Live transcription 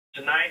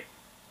Tonight,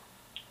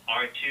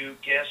 our two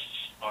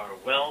guests are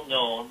well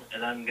known,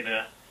 and I'm going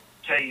to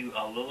tell you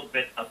a little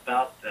bit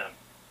about them.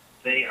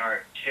 They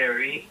are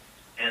Terry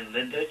and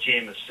Linda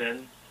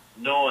Jameson,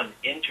 known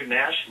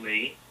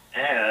internationally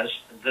as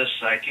the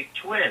Psychic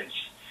Twins.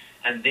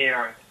 And they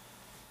are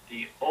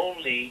the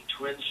only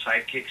twin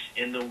psychics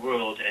in the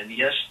world, and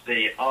yes,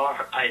 they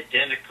are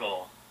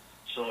identical.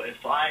 So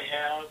if I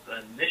have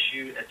an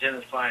issue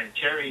identifying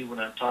Terry when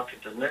I'm talking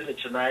to Linda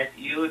tonight,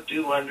 you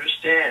do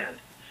understand.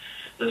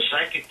 The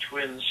Psychic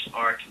Twins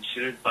are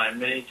considered by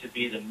many to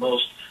be the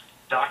most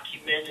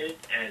documented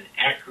and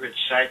accurate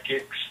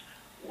psychics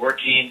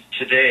working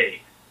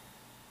today.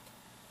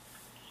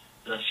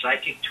 The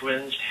Psychic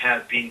Twins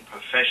have been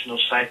professional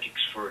psychics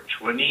for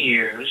 20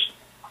 years.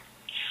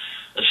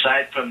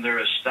 Aside from their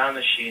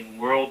astonishing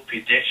world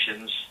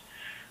predictions,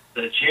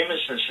 the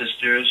Jameson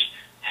sisters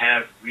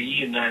have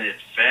reunited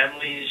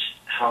families,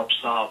 helped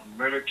solve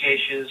murder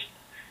cases,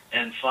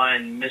 and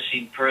find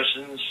missing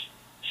persons,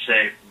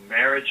 save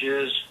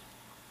marriages,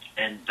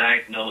 and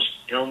diagnose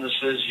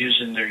illnesses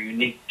using their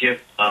unique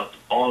gift of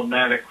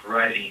automatic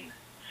writing.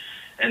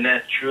 And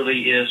that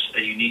truly is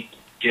a unique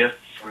gift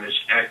for as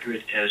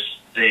accurate as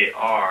they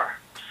are.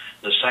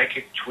 The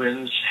Psychic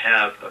Twins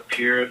have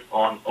appeared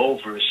on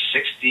over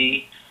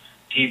 60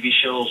 TV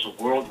shows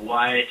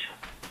worldwide.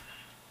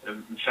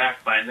 In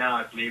fact, by now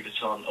I believe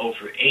it's on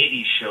over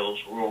 80 shows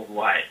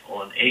worldwide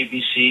on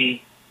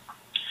ABC,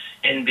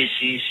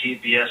 NBC,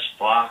 CBS,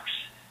 Fox,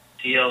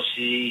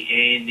 TLC,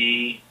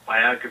 A&E,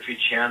 Biography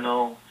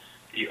Channel,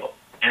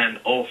 and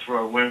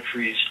Oprah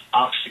Winfrey's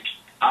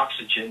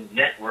Oxygen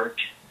Network.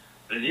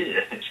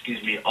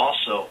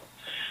 Also,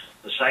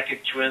 the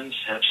Psychic Twins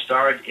have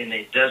starred in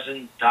a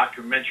dozen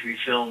documentary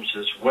films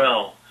as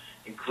well,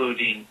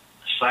 including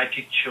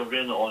Psychic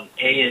Children on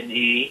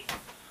A&E,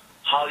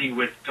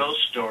 Hollywood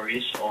Ghost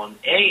Stories on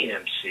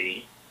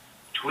AMC,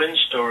 Twin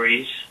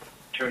Stories,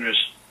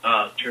 Turner's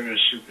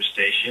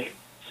Superstation,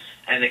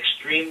 and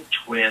Extreme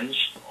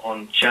Twins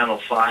on Channel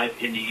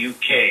 5 in the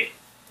UK.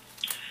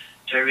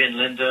 Terry and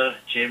Linda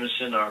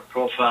Jameson are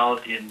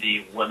profiled in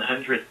the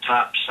 100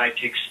 Top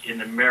Psychics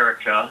in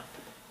America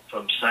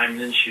from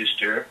Simon &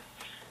 Schuster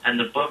and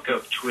the Book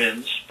of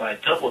Twins by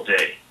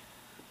Doubleday.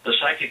 The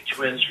Psychic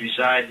Twins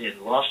reside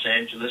in Los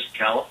Angeles,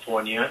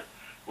 California,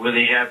 where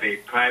they have a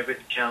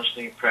private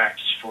counseling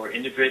practice for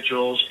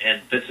individuals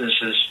and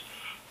businesses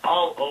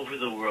all over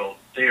the world.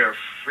 They are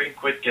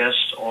frequent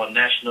guests on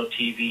national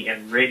TV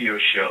and radio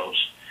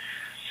shows.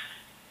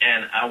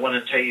 And I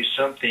want to tell you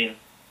something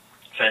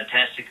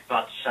fantastic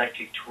about the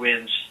Psychic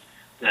Twins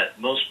that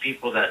most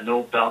people that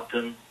know about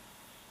them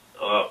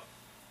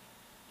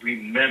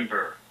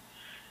remember.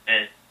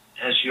 And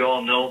as you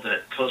all know,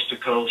 that Coast to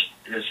Coast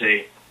is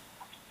a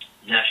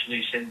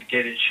nationally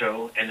syndicated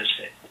show, and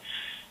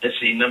it's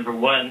the number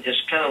one.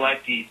 It's kind of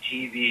like the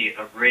TV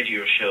of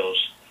radio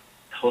shows,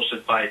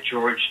 hosted by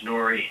George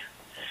Noory.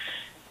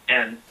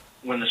 And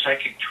when the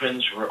Psychic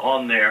Twins were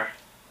on there,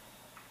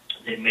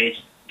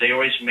 they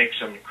always make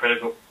some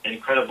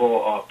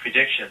incredible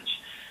predictions.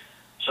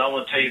 So I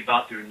want to tell you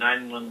about their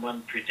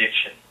 911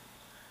 prediction.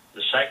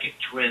 The Psychic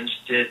Twins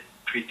did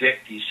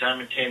predict the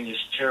simultaneous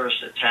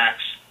terrorist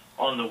attacks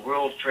on the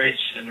World Trade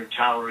Center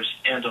towers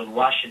and on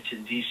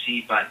Washington,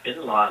 D.C. by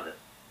bin Laden.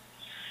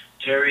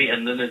 Terry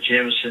and Linda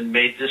Jameson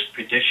made this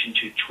prediction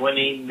to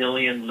 20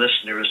 million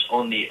listeners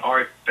on the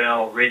Art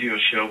Bell radio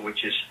show,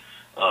 which is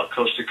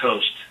Coast to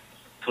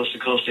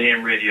Coast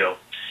AM radio,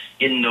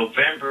 in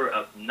November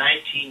of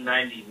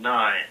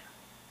 1999.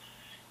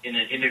 In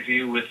an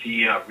interview with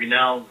the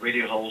renowned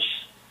radio host,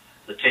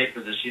 the tape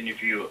of this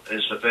interview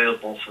is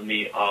available from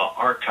the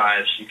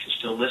archives. You can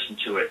still listen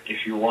to it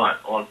if you want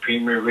on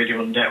Premier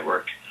Radio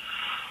Network.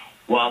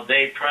 While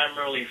they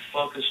primarily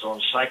focus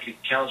on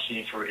psychic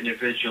counseling for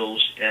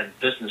individuals and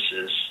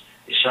businesses,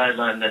 a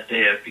sideline that they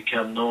have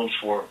become known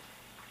for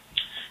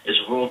is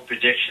world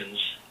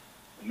predictions,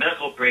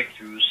 medical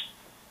breakthroughs,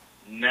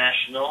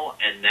 national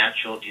and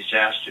natural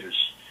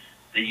disasters,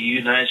 the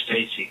United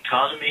States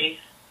economy,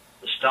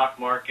 the stock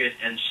market,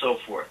 and so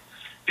forth.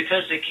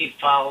 Because they keep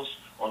files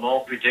on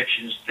all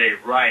predictions they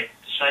write,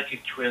 the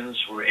Psychic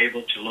Twins were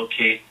able to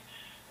locate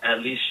at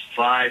least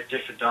 5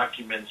 different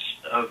documents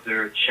of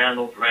their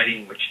channeled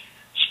writing, which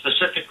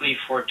specifically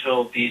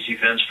foretold these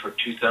events for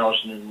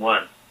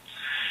 2001.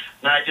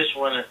 Now, I just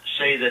want to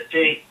say that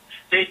they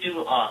do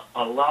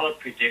a lot of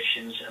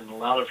predictions and a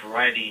lot of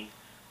writing,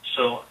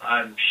 so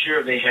I'm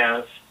sure they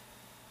have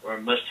or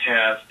must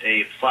have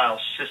a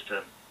file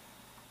system,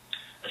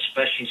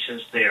 especially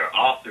since they are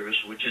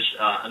authors, which is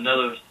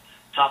another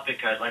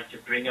topic I'd like to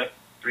bring up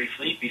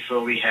briefly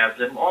before we have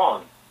them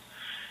on.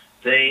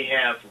 They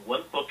have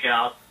one book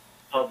out,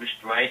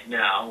 published right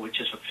now, which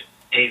is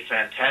a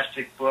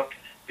fantastic book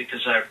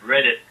because I've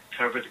read it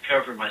cover to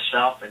cover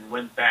myself and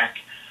went back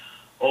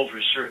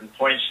over certain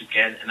points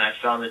again, and I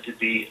found it to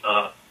be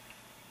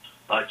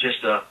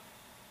just a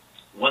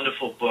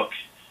wonderful book.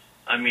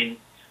 I mean,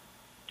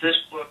 this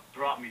book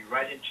brought me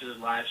right into their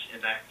lives,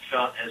 and I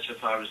felt as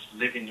if I was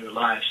living their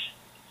lives.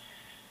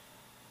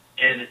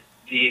 And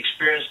the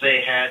experience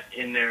they had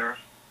in there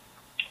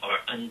are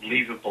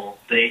unbelievable.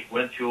 They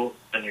went through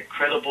an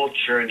incredible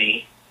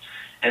journey,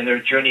 and their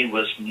journey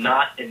was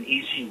not an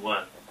easy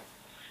one.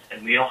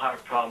 And we all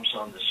have problems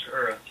on this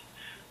earth,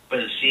 but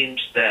it seems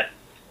that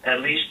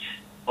at least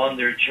on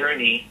their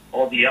journey,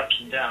 all the ups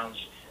and downs,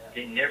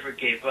 they never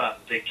gave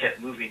up. They kept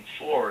moving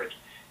forward.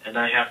 And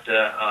I have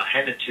to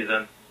hand it to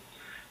them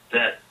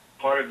that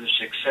part of the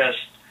success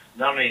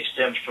not only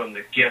stems from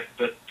the gift,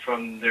 but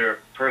from their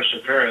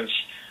perseverance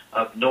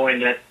of knowing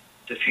that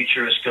the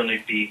future is going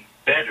to be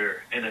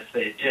better. And if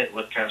they did,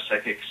 what kind of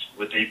psychics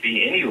would they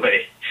be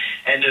anyway?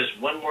 And there's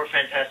one more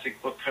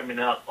fantastic book coming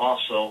out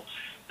also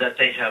that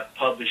they have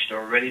published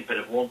already, but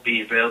it won't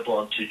be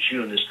available until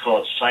June. It's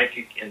called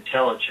Psychic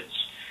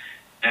Intelligence.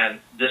 And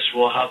this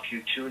will help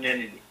you tune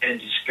in and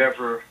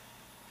discover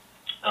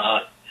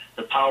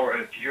the power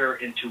of your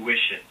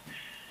intuition.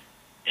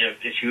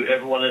 If you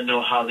ever want to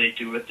know how they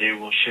do it, they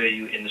will show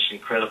you in this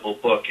incredible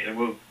book.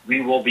 And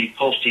we will be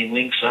posting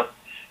links up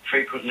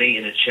frequently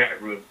in the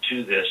chat room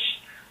to this.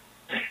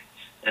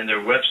 And their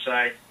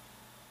website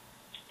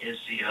is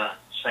the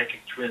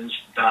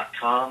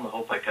psychictwins.com. I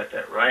hope I got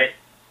that right.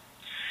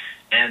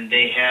 And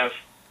they have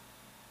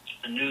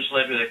a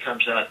newsletter that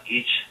comes out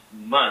each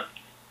month,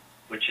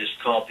 which is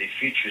called the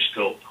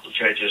Futurescope,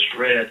 which I just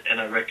read,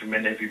 and I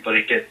recommend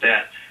everybody get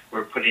that.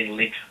 We're putting a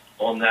link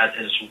on that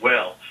as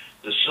well.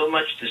 There's so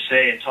much to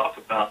say and talk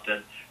about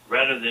them.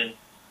 Rather than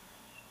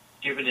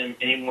giving them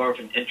any more of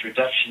an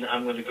introduction,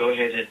 I'm going to go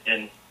ahead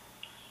and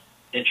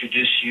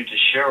introduce you to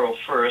Cheryl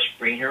first.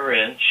 Bring her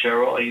in.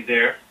 Cheryl, are you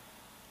there?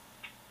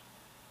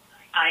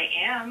 I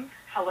am.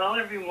 Hello,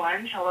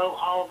 everyone. Hello,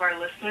 all of our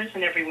listeners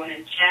and everyone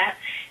in chat.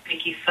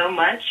 Thank you so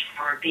much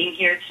for being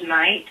here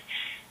tonight.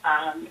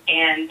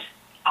 And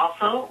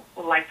also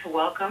would like to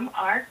welcome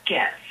our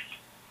guest.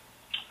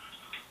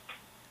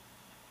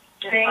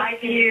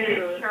 Thank you,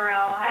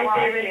 Cheryl. Hi,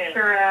 David and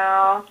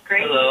Cheryl.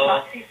 Great Hello. to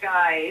talk to you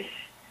guys.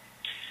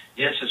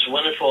 Yes, it's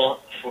wonderful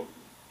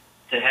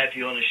to have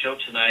you on the show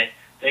tonight.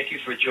 Thank you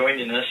for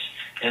joining us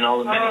and all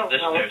the many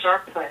listeners. Well, it's our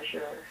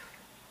pleasure.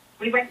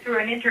 We went through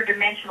an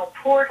interdimensional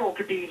portal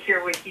to be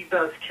here with you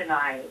both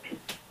tonight.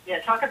 Yeah,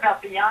 talk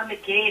about beyond the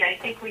gate.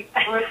 I think we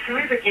broke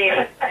through the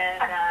gate,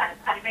 and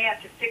you may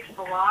have to fix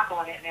the lock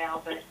on it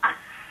now, but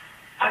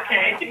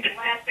Okay, we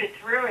blasted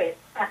through it.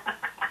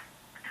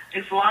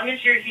 as long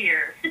as you're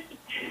here.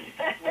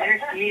 We're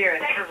here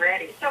and we're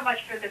ready. Thank you so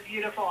much for the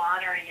beautiful,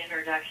 honoring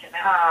introduction.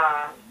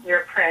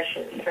 You're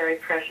precious, very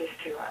precious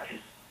to us.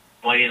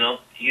 Well,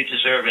 you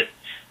deserve it.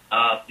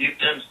 You've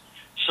done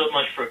so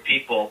much for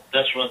people.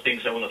 That's one of the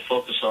things I want to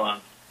focus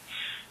on.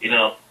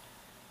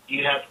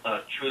 You have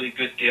a truly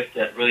good gift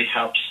that really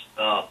helps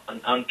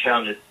an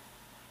uncounted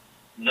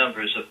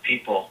numbers of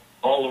people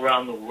all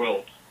around the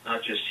world,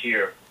 not just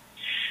here.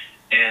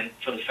 And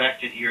for the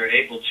fact that you're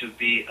able to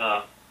be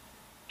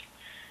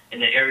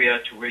in an area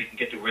to where you can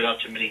get the word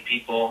out to many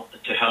people,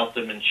 to help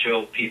them and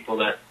show people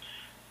that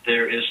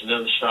there is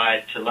another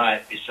side to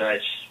life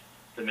besides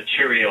the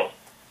material,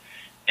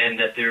 and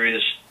that there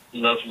is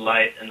love,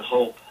 light, and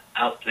hope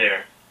out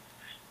there,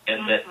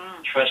 and that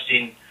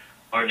trusting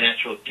our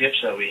natural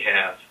gifts that we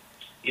have.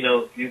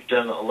 You've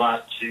done a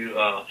lot to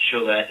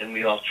show that, and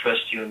we all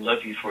trust you and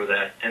love you for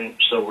that. And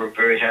so we're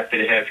very happy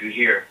to have you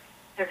here.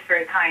 That's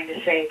very kind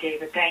to say,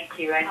 David. Thank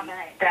you. And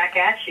back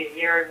at you.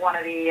 You're one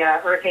of the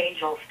Earth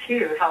Angels,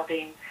 too,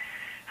 helping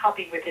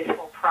with this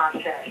whole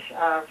process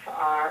of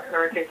our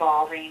Earth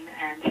evolving.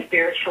 And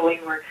spiritually,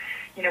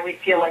 we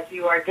feel like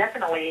you are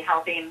definitely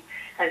helping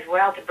as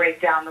well to break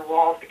down the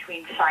walls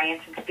between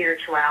science and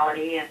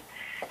spirituality, and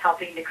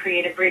helping to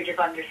create a bridge of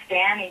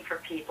understanding for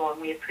people. And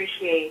we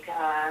appreciate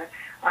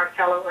our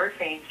fellow Earth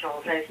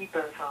Angels, as you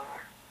both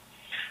are.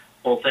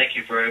 Well, thank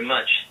you very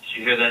much. Did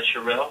you hear that,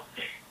 Cheryl?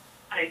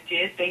 I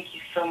did. Thank you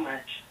so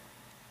much.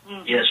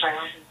 Yes,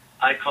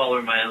 I call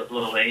her my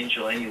little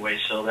angel anyway,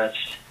 so that's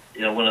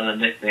one of the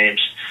nicknames.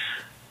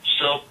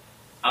 So,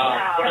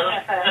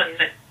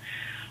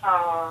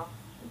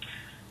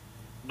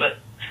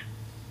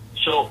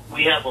 so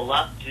we have a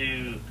lot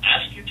to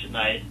ask you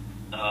tonight.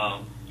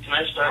 Can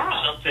I start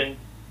with something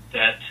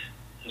that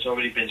has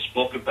already been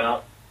spoke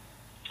about,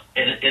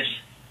 and it's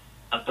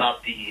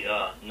about the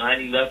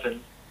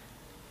 9/11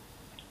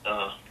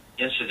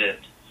 incident,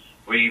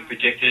 where you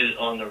predicted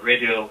on the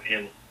radio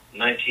in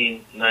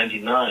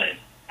 1999.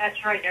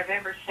 That's right,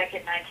 November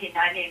 2nd,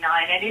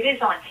 1999, and it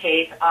is on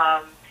tape.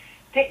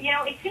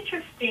 It's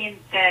interesting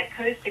that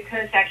Coast to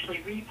Coast actually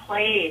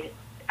replayed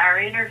our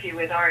interview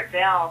with Art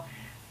Bell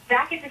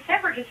back in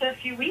December, just a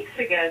few weeks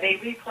ago. They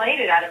replayed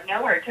it out of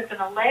nowhere. It took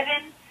them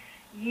 11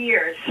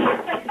 years to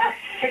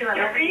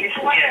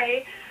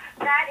replay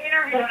that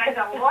interview, and I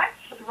thought,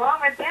 what's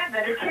wrong with them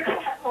that it took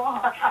that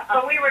long?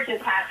 But we were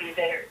just happy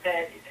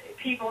that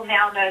people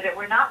now know that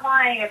we're not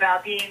lying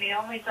about being the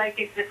only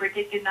psychics that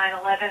predicted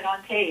 9/11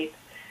 on tape.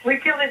 We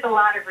feel there's a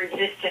lot of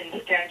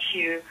resistance, don't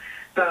you,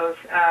 both?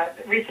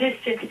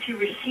 Resistance to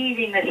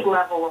receiving this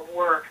level of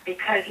work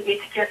because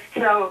it's just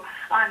so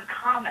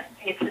uncommon.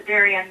 It's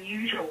very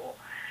unusual.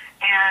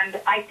 And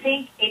I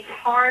think it's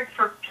hard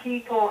for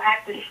people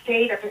at the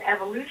state of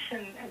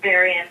evolution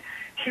they're in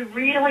to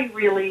really,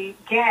 really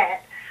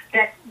get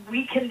that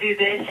we can do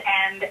this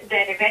and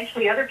that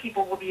eventually other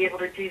people will be able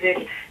to do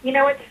this. You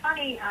know, it's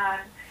funny,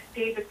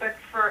 David, but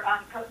for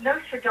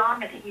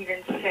Nostradamus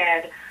even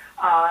said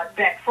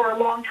that for a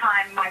long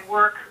time my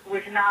work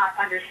was not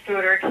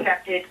understood or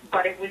accepted,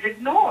 but it was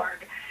ignored.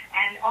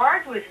 And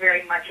ours was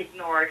very much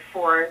ignored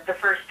for the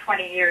first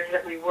 20 years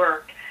that we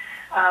worked.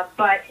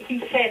 But he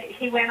said,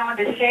 he went on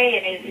to say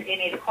in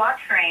his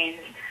quatrains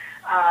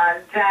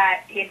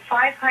that in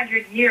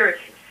 500 years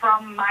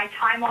from my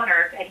time on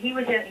Earth, and he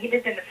lived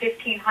in the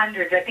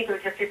 1500s, I think it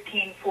was the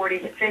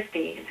 1540s and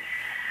 50s.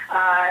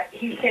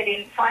 He said,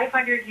 in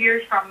 500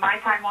 years from my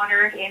time on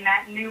Earth, in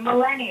that new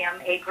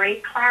millennium, a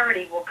great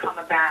clarity will come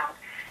about.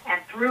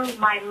 And through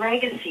my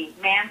legacy,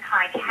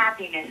 mankind's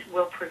happiness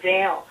will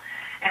prevail.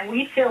 And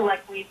we feel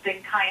like we've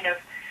been kind of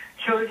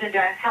chosen to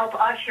help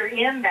usher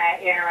in that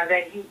era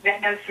that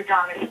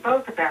Nostradamus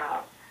spoke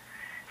about.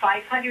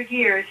 500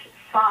 years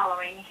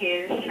following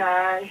his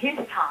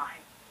time.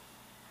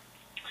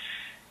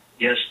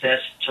 Yes,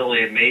 that's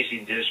totally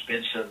amazing. There's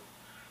been some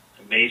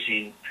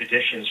amazing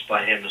predictions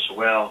by him as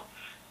well.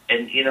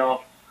 And, you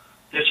know,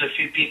 there's a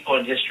few people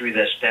in history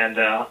that stand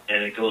out,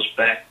 and it goes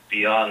back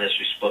beyond, as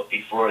we spoke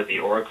before, the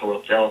Oracle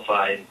of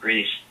Delphi in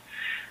Greece.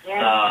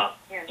 Yes.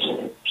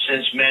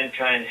 Since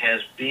mankind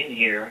has been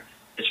here,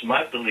 it's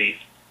my belief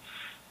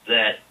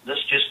that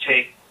let's just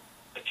take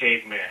a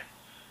caveman.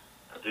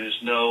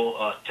 There's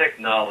no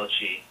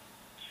technology.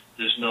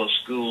 There's no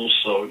schools,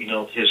 so, you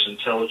know, his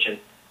intelligent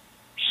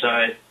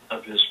side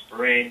of his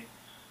brain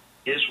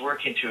is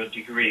working to a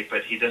degree,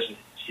 but he's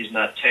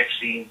not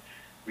texting,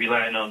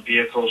 relying on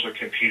vehicles or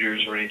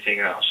computers or anything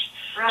else.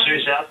 Right. So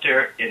he's out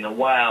there in the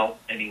wild,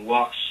 and he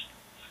walks,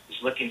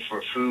 he's looking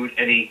for food,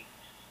 and he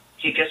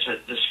gets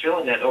this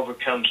feeling that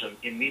overcomes him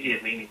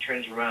immediately, and he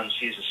turns around and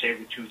sees a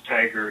saber-toothed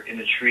tiger in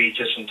a tree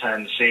just in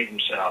time to save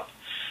himself.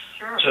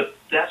 Sure. So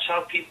that's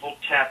how people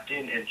tapped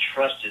in and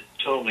trusted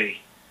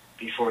totally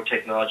before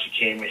technology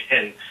came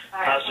in.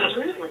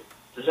 Absolutely.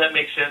 Does that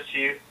make sense to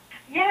you?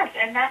 Yes,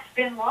 and that's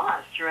been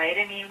lost, right?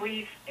 I mean,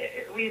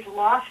 we've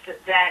lost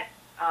that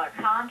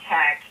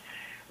contact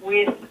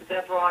with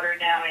the broader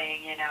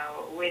knowing, you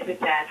know, with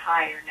that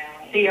higher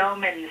knowing. The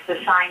omens,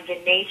 the signs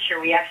in nature.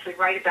 We actually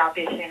write about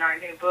this in our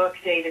new book,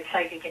 David,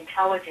 Psychic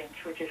Intelligence,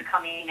 which is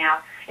coming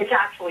out. It's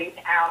actually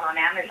out on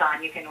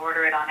Amazon. You can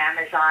order it on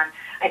Amazon.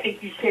 I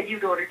think you said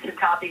you'd ordered some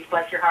copies.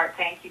 Bless your heart.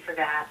 Thank you for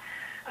that.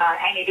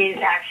 And it is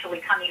actually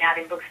coming out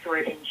in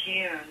bookstores in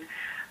June.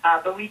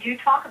 But we do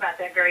talk about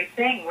that very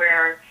thing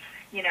where,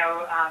 you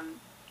know,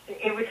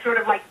 it was sort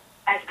of like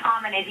as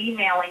common as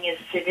emailing is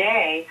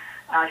today.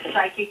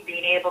 Psychic,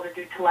 being able to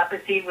do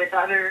telepathy with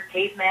other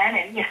cavemen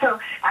and, you know,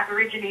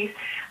 aborigines,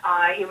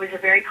 it was a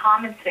very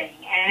common thing.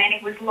 And then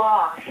it was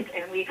lost,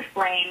 and we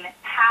explain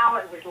how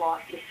it was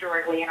lost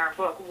historically in our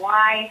book,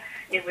 why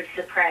it was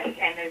suppressed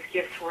and those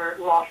gifts were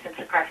lost and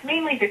suppressed.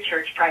 Mainly the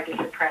church tried to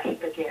suppress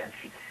the gifts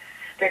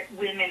that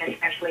women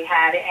especially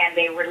had, and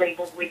they were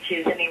labeled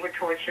witches, and they were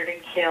tortured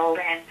and killed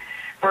and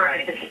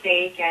burned at the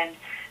stake, and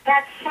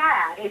that's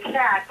sad. It's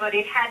sad, but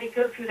it had to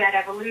go through that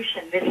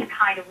evolution. This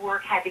kind of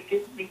work had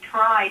to be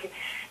tried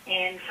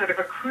in sort of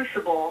a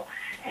crucible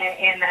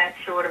in that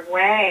sort of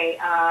way.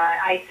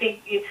 I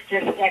think it's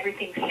just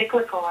everything's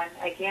cyclical,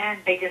 and again,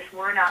 they just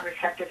were not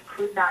receptive,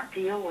 could not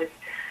deal with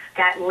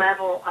that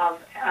level of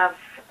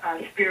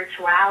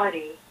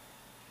spirituality.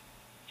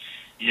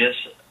 Yes,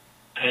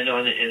 I know,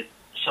 and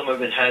some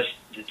of it has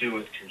to do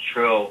with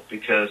control,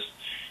 because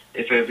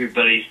if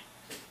everybody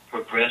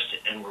progressed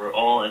and we're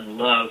all in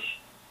love,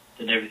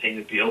 then everything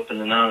would be open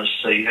and honest.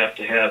 So you have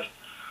to have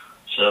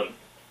some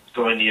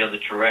going the other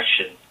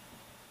direction.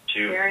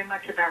 Very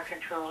much about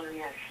control,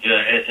 yes. Yeah,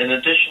 and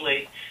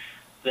additionally,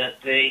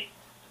 that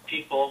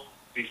people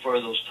before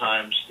those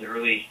times, the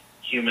early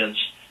humans,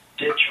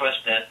 did trust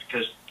that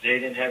because they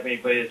didn't have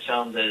anybody to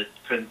tell them that it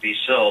couldn't be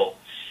so.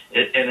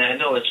 And I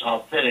know it's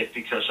authentic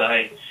because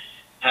I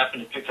happen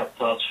to pick up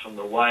thoughts from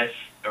the wife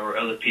or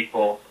other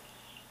people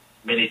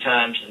many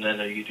times, and I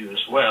know you do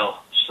as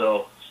well.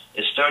 So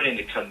it's starting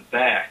to come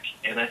back,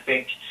 and I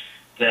think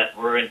that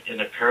we're in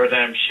a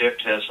paradigm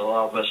shift, as a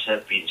lot of us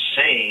have been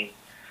saying,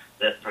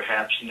 that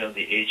perhaps, you know,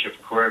 the age of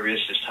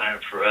Aquarius is time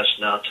for us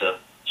now to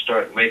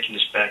start waking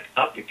us back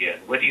up again.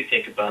 What do you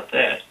think about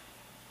that?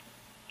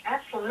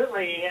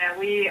 Absolutely. You know,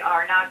 we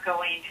are not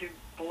going to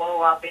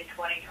blow up in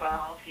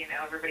 2012. You know,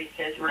 everybody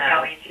says we're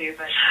going to,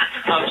 but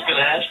I was going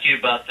to ask you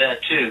about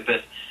that too,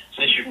 but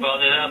since you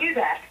brought it up, do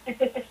that.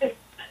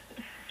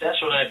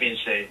 That's what I've been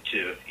saying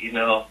too. You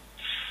know,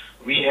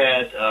 we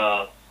had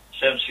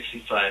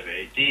 765 AD,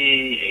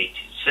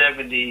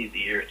 1870, the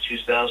year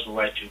 2000,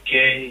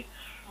 Y2K.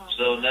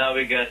 So now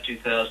we got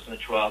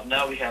 2012.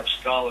 Now we have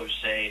scholars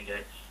saying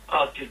that,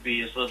 it could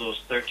be as little as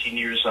 13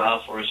 years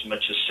off or as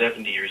much as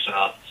 70 years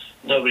off.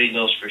 Nobody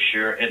knows for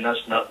sure, and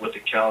that's not what the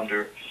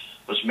calendar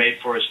was made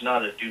for. It's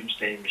not a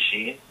doomsday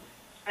machine.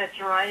 That's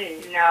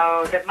right.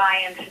 No, the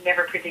Mayans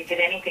never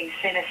predicted anything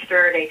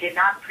sinister. They did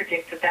not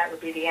predict that that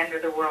would be the end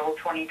of the world,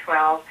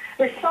 2012.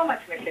 There's so much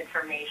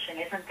misinformation,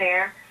 isn't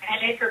there?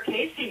 And Edgar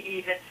Cayce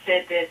even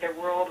said that the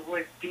world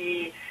would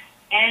be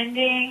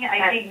ending,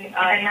 I think, in the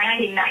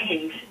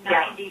 1990s.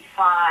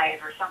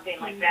 95 or something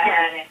like that.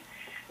 Yeah. And,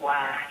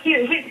 wow.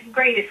 His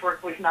greatest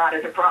work was not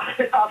as a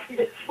prophet,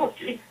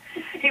 obviously.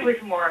 He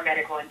was more a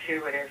medical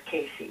intuitive,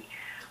 Cayce.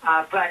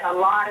 But a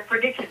lot of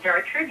predictions are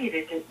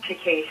attributed to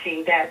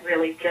Cayce that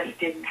really just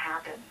didn't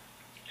happen.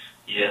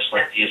 Yes,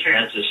 like the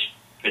Atlantis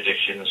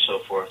prediction and so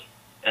forth,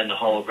 and the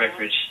Hall of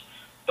Records.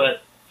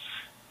 But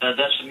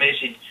that's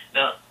amazing.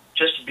 Now,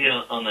 just to be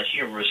on the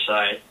humorous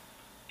side,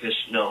 because,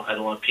 I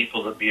don't want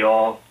people to be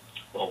all,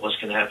 well, what's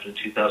going to happen in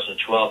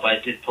 2012? I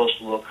did post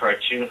a little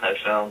cartoon I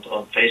found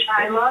on Facebook.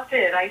 I loved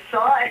it. I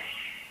saw it.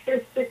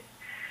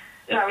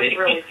 That was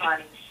really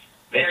funny.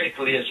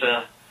 Basically, it's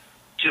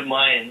two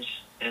Mayans,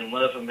 and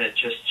one of them had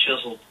just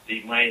chiseled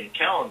the Mayan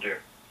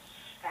calendar.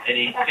 And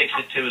he takes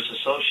it to his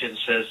associate and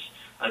says,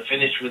 I'm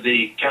finished with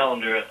the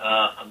calendar.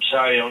 I'm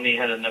sorry, I only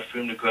had enough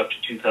room to go up to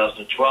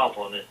 2012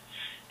 on it.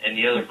 And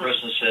the other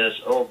person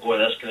says, oh, boy,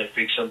 that's going to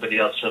freak somebody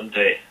out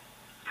someday.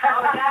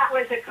 Oh, that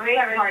was a great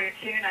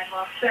cartoon. I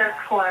love so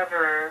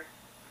clever.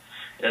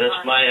 Yeah,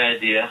 that's my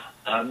idea.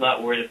 I'm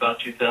not worried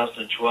about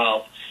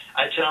 2012.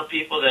 I tell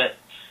people that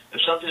if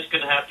something's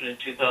going to happen in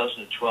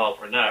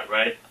 2012 or not,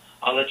 right,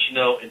 I'll let you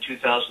know in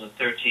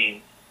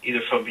 2013,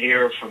 either from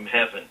here or from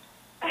heaven.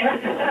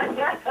 That's a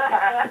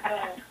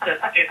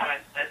good one.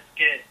 That's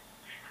good.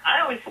 I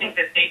always think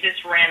that they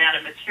just ran out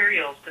of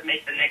materials to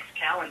make the next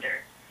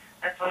calendar.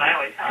 That's what I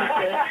always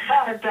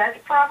thought. That's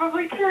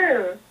probably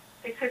true.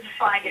 They couldn't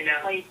find a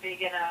slate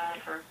big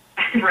enough.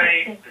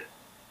 Right.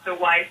 The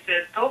wife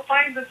says, go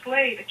find the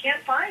slate. I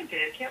can't find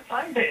it.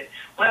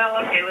 Well,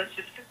 okay, let's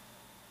just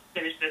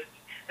finish this.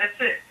 That's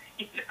it.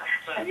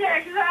 Yeah,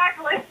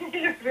 exactly.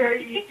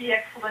 Very easy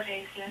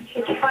explanation.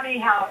 It's funny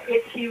how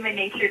it's human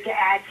nature to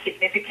add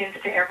significance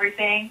to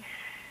everything.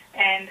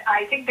 And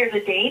I think there's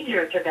a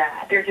danger to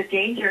that. There's a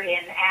danger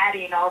in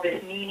adding all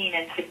this meaning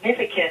and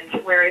significance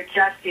where it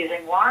just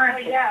isn't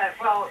warranted. Oh, yeah.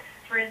 Well,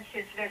 for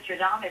instance,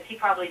 Nostradamus, he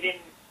probably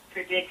didn't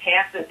predict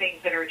half the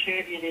things that are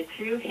attributed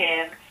to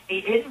him.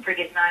 He didn't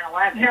predict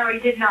 9/11. No, he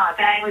did not.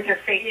 That was a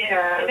fake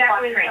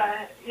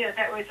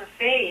that was a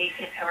fake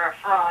or a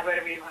fraud,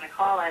 whatever you want to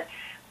call it.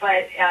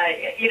 But,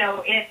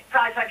 in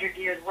 500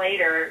 years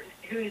later,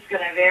 who's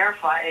going to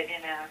verify it?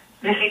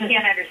 They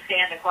can't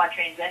understand the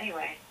quatrains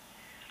anyway.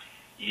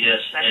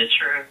 Yes, that's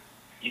true.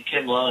 You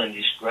came along and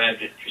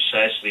described it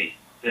precisely,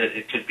 that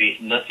it could be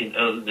nothing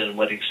other than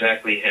what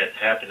exactly had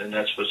happened, and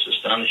that's what's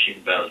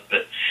astonishing about it.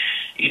 But,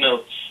 you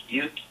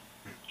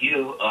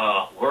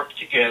work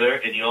together,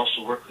 and you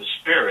also work with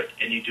spirit,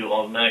 and you do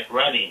automatic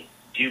writing.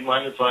 Do you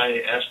mind if I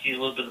ask you a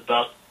little bit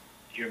about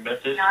your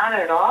method? Not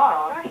at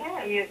all. Go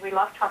ahead. We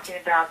love talking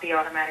about the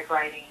automatic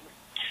writing.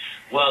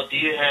 Well, do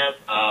you have,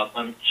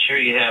 I'm sure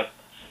you have,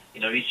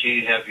 each of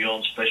you have your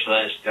own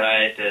specialized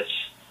guide that's,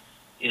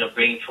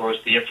 bringing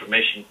forth the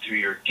information through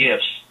your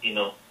gifts,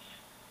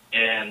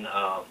 and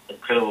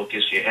incredible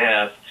gifts you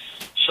have.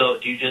 So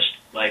do you just,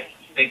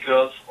 think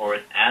of or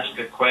ask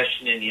a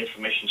question and the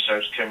information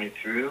starts coming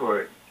through,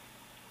 or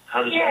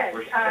how does that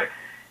work?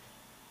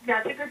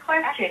 That's a good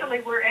question.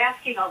 Actually, we're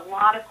asking a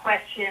lot of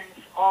questions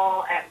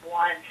all at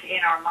once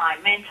in our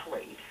mind,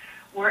 mentally.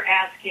 We're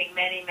asking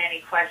many, many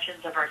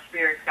questions of our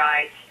spirit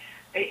guides.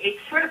 It's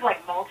sort of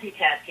like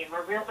multitasking.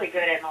 We're really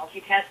good at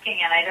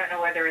multitasking, and I don't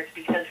know whether it's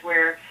because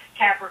we're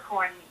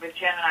Capricorn with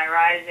Gemini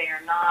rising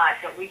or not,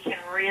 but we can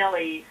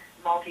really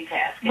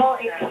multitask.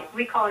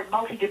 We call it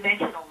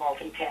multidimensional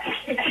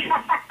multitasking.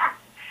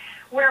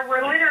 Where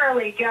we're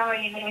literally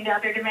going into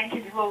other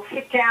dimensions. We'll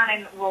sit down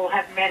and we'll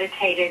have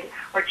meditated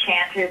or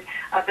chanted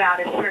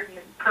about a certain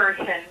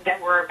person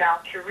that we're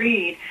about to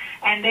read.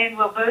 And then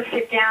we'll both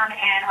sit down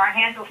and our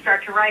hands will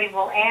start to write and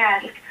we'll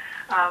ask,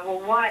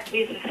 what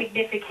is a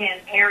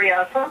significant area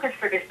of focus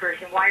for this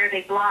person? Why are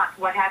they blocked?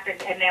 What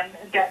happened? And then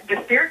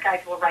the spirit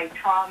guides will write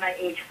trauma,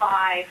 age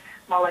 5,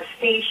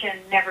 molestation,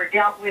 never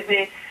dealt with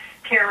it,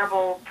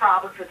 terrible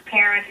problems with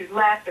parents who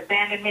left,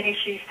 abandonment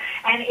issues,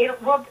 and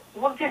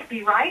we'll just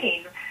be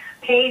writing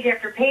page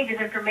after page of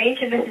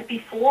information. This is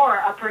before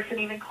a person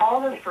even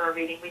calls us for a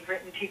reading. We've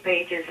written 2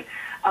 pages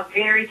of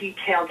very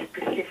detailed,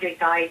 specific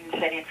guidance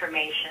and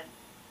information.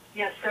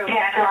 Yes, so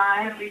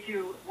when we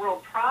do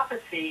world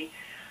prophecy,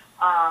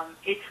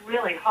 it's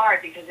really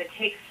hard because it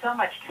takes so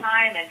much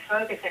time and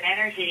focus and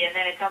energy, and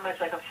then it's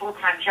almost like a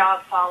full-time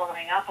job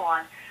following up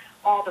on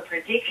all the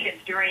predictions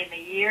during the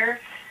year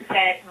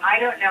that I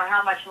don't know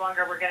how much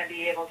longer we're going to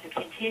be able to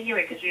continue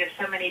it because we have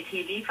so many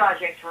TV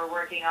projects we're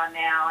working on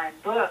now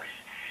and books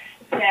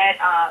that,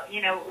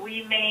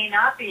 we may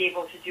not be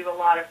able to do a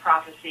lot of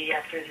prophecy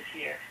after this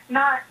year.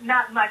 Not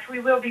much. We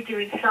will be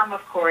doing some,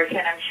 of course,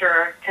 and I'm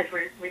sure because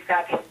we've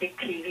got some big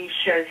TV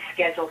shows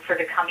scheduled for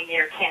the coming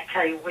year. Can't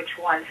tell you which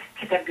ones.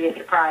 It's going to be a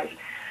surprise.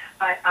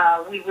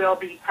 But we will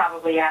be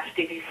probably asked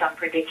to do some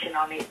prediction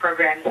on these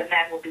programs, and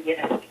that will be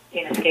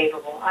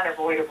inescapable,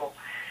 unavoidable.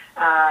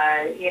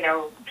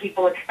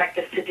 People expect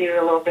us to do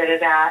a little bit of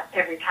that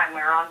every time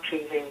we're on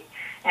TV,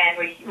 and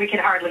we can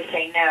hardly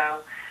say no.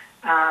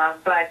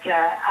 But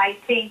I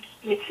think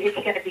it's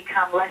going to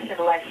become less and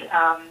less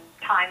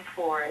time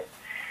for it.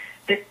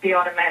 The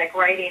automatic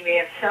writing, we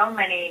have so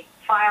many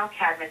file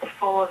cabinets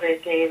full of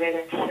it, David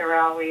and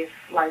Cheryl. We've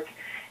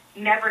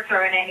never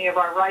thrown any of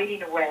our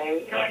writing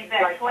away in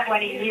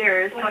 20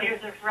 years. 20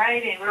 years of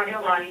writing. We're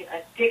really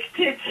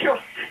addicted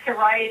to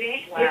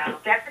writing. Wow.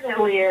 It's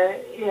definitely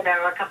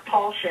a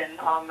compulsion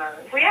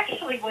almost. We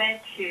actually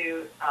went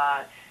to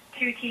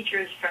two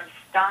teachers from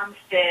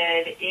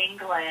Stansted,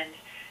 England,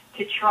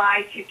 to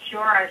try to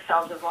cure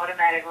ourselves of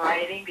automatic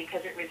writing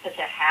because it was such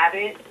a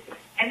habit.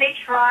 And they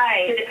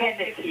tried. The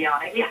dependency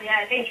on it.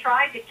 Yeah, they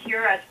tried to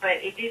cure us,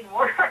 but it didn't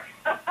work.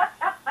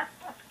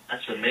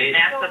 That's amazing.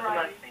 That's a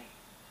blessing.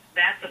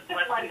 That's a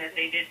blessing that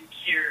they didn't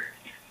cure.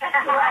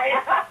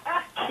 Right.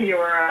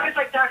 Cure. It was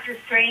like Dr.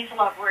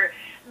 Strangelove, where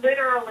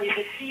literally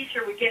the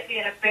teacher would get me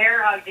in a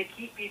bear hug to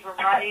keep me from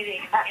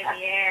writing in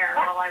the air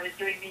while I was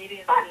doing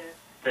meetings.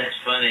 That's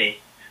funny.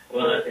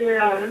 Well,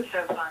 yeah, it was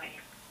so funny.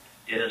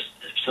 Yes,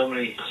 so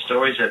many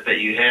stories I bet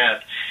you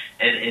have.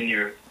 And in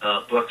your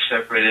book,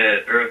 Separated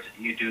at Earth,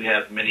 you do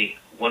have many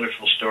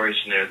wonderful stories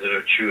in there that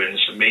are true, and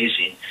it's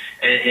amazing.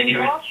 And it's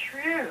all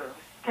true.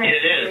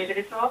 It is. David,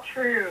 it's all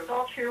true. It's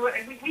all true.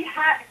 We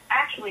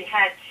actually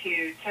had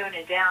to tone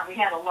it down. We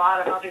had a lot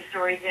of other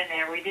stories in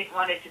there. We didn't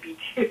want it to be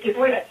too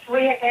depressing.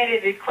 We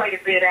edited quite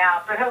a bit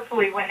out, but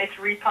hopefully when it's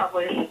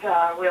republished,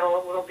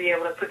 we'll be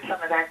able to put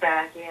some of that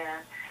back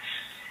in.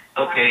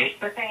 Okay.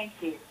 But thank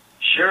you.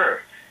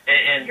 Sure.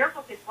 And your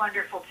book is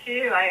wonderful,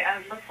 too.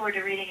 I look forward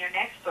to reading your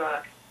next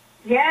book.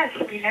 Yes,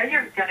 we know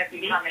you're going to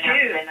be coming up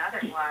with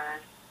another one.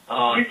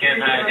 Oh, I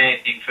can't hide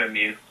anything from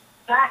you.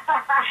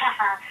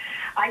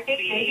 I think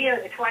maybe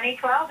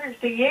 2012 is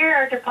the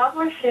year to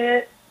publish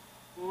it.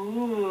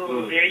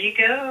 Ooh. There you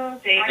go,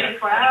 David.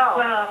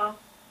 2012.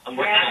 I'm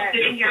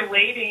sitting here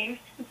waiting.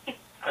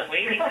 I'm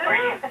waiting for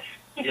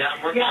you. Yeah,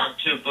 I'm working on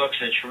 2 books,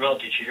 and Cheryl,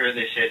 did you hear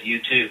they said you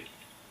too?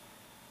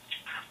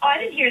 Oh, I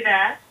didn't hear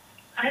that.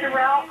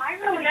 Cheryl, I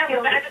really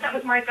feel that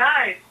was my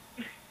guide.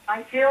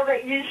 I feel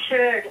that you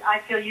should. I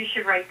feel you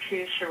should write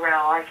too,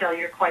 Cheryl. I feel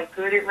you're quite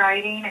good at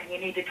writing, and you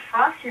need to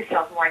trust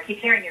yourself more. I keep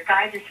hearing your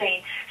guys are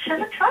saying she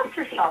doesn't trust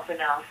herself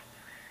enough.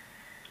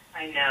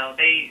 I know.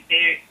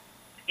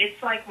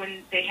 It's like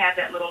when they have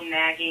that little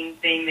nagging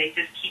thing. They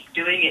just keep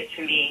doing it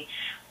to me.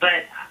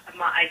 But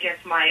I guess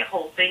my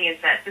whole thing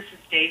is that this is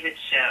David's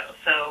show,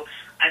 so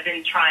I've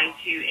been trying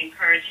to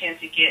encourage him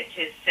to get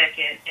his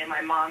second, and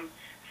my mom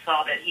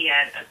saw that he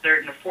had a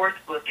third and a fourth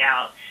book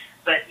out.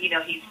 But,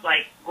 he's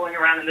like going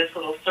around in this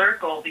little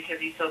circle because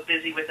he's so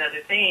busy with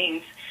other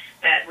things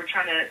that we're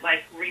trying to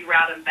like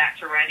reroute him back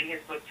to writing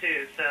his book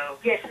too. So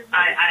yes,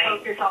 I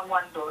focus on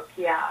one book,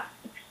 yeah.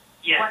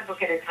 Yes. One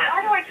book at a time.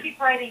 Why do I keep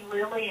writing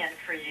Lillian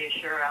for you,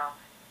 Cheryl?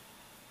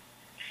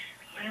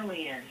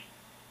 Lillian.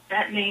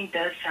 That name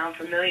does sound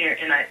familiar,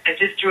 and I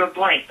just drew a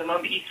blank the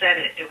moment you said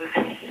it.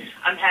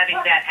 I'm having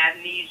that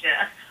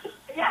amnesia.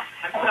 Yeah.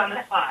 I'm put on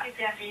the spot.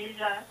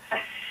 Amnesia.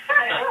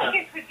 I think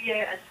it could be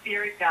a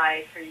spirit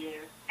guide for you.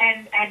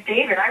 And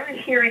David, I was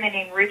hearing the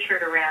name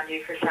Richard around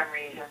you for some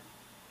reason.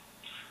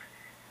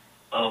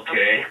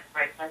 Okay.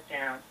 Write that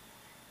down.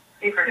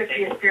 It could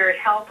be a spirit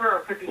helper, or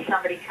it could be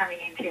somebody coming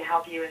in to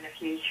help you in the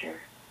future.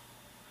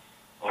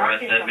 All right,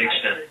 that makes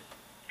sense.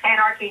 And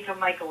Archangel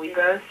Michael, we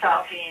both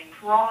saw being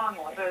strong,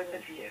 both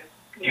of you.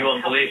 You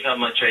won't believe how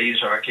much I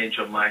use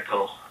Archangel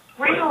Michael.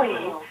 Really?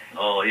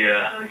 Oh,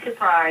 yeah. I'm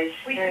surprised.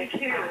 We do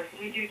too.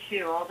 We do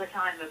too, all the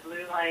time, the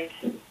blue light.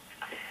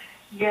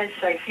 Yes,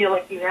 I feel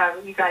like you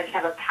guys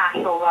have a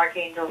passel of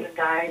archangels and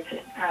guides.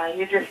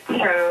 You're just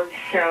so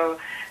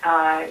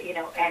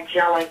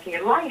angelic.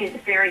 Your light is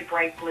very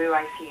bright blue,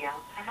 I feel.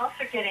 I'm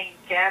also getting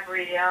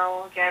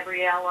Gabriella.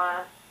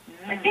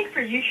 I think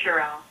for you,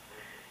 Cheryl.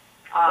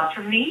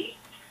 For me?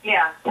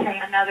 Yeah,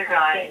 another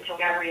guy,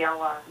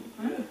 Gabriella.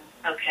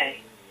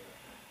 Okay.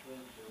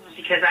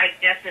 Because I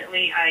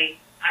definitely, I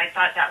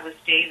thought that was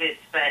David's,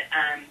 but,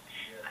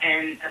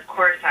 and of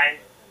course I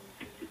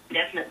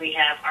definitely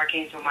have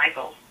Archangel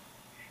Michael.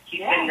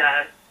 He's been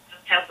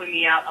helping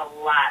me out a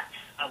lot.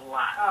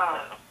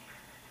 Oh.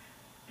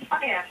 So.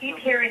 Funny, I keep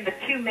hearing the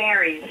 2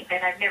 Marys,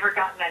 and I've never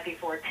gotten that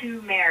before,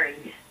 2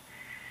 Marys.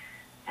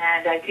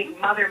 And I think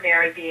Mother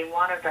Mary being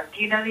one of them.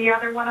 Do you know the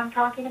other one I'm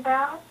talking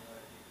about?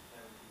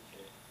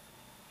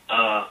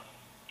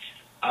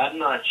 I'm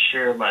not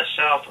sure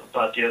myself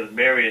about the other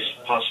Mary's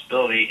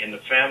possibility in the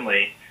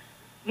family.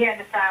 Yeah, in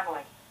the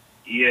family.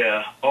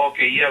 Yeah.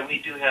 Okay, yeah, we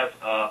do have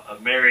a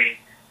Mary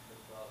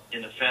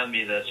in the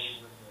family that's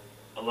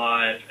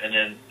alive, and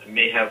then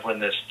may have one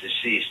that's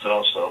deceased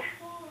also.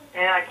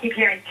 And I keep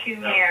hearing 2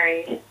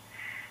 Marys.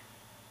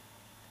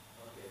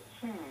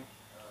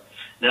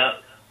 Now,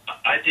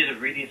 I did a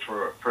reading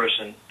for a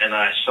person, and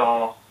I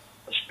saw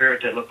a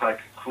spirit that looked like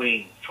a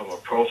queen from a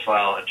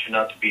profile. It turned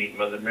out to be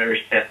Mother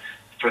Mary.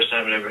 First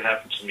time it ever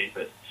happened to me,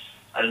 but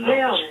I don't know if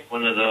it was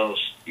one of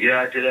those.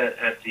 Yeah, I did it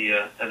at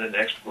an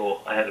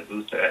expo I had a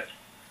booth at.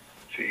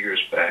 few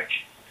years back.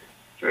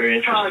 Very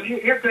Oh,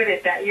 interesting. you're good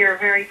at that. You're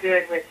very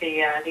good with the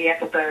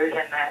expos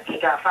and that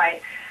stuff.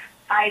 I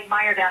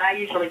admire that. I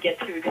usually get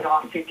too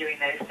exhausted doing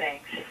those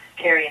things.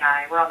 Terry and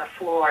I, we're on the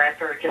floor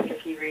after just a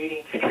few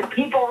readings because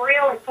people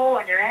really pull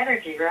on your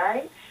energy,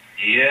 right?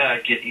 Yeah,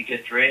 you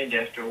get drained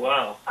after a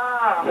while.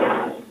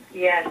 Oh,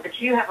 yes,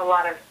 but you have a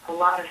lot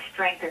of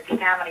strength and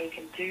stamina. You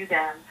can do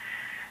them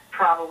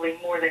probably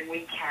more than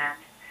we can.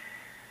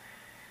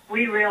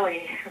 We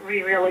really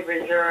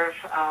reserve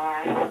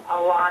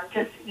a lot.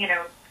 Just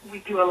we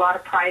do a lot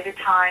of private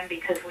time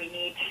because we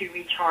need to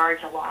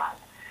recharge a lot.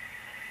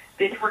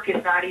 This work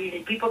is not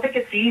easy. People think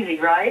it's easy,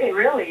 right? It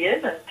really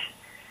isn't.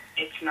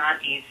 It's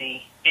not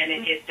easy, and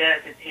it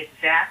does. It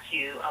zaps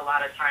you a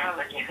lot of times,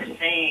 like you were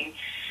saying.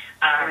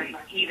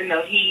 Even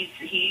though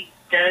he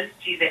does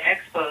do the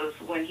expos,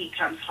 when he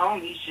comes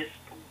home, he's just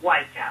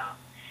wiped out.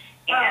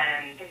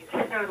 And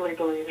I totally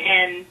believe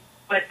it.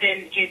 But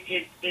then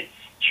it's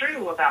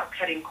true about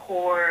cutting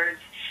cords,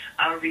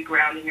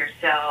 regrounding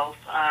yourself,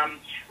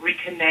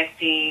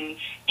 reconnecting,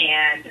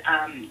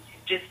 and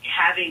just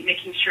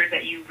making sure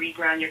that you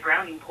reground your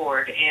grounding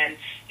cord. And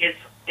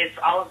it's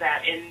all of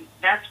that, and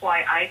that's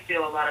why I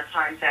feel a lot of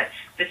times that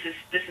this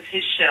is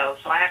his show,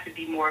 so I have to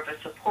be more of a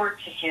support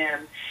to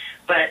him.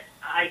 But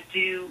I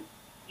do,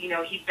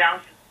 he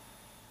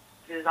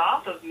bounces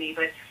off of me,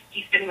 but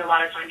he's spending a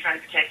lot of time trying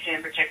to protect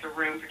him, protect the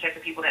room, protect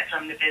the people that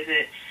come to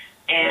visit,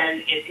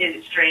 and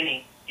it's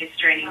draining. It's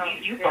draining. Oh,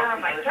 you both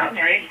know this,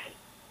 right?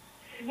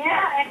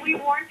 Yeah, and we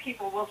warn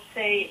people. We'll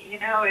say,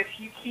 if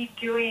you keep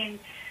doing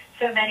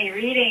so many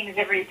readings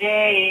every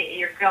day,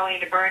 you're going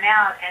to burn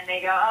out. And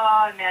they go,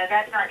 oh, no,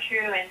 that's not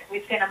true. And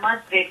within a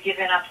month, they've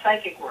given up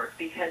psychic work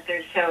because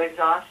they're so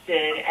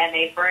exhausted and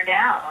they've burned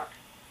out.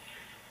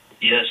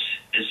 Yes,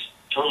 it's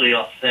totally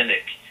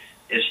authentic.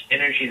 It's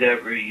energy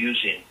that we're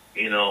using,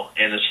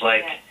 and it's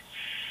like,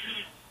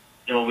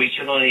 we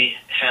can only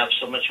have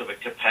so much of a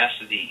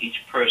capacity,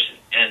 each person.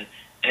 And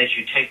as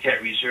you take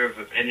that reserve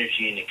of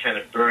energy and it kind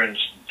of burns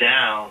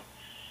down,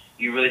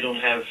 you really don't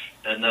have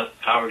enough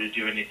power to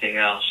do anything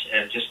else.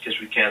 And just because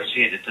we can't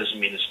see it, it doesn't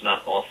mean it's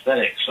not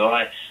authentic. So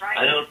I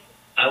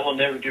will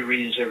never do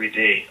readings every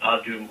day.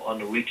 I'll do them on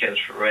the weekends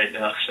for right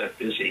now because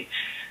I'm busy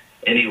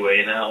anyway.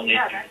 And I only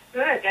that's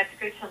good. That's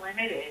good to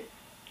limit it.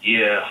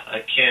 Yeah, I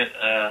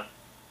can't.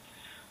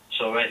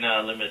 So right now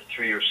I limit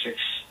 3 or 6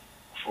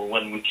 for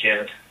one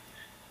weekend,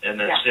 and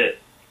that's it.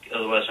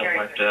 Otherwise I'm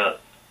wiped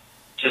out.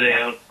 Today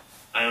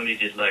I only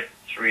did like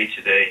 3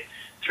 today,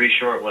 3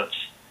 short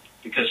ones.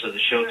 Because of the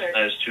show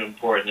tonight is too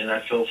important, and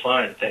I feel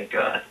fine, thank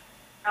God.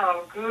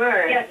 Oh,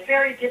 good. Yeah, it's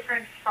very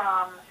different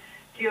from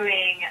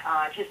doing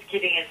just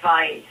giving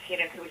advice,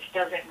 which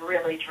doesn't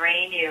really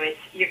drain you.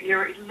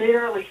 You're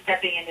literally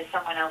stepping into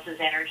someone else's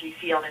energy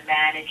field and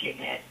managing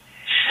it.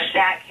 And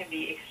that can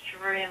be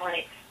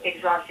extremely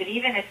exhausting.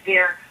 Even if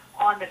they're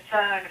on the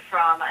phone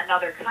from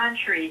another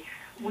country,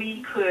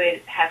 we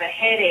could have a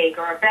headache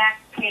or a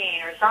back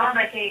pain or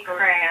stomach ache or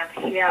cramps.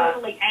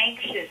 Totally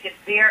anxious if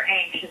they're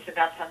anxious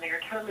about something, or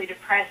totally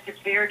depressed if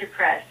they're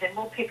depressed. And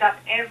we'll pick up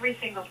every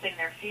single thing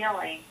they're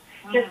feeling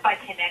just by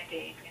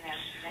connecting.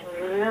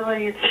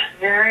 Really, it's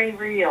very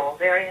real,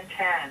 very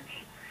intense.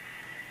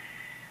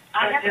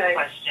 I have a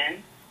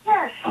question.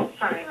 Yes.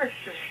 Sorry.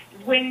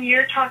 When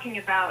you're talking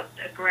about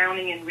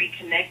grounding and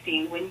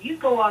reconnecting, when you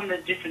go on the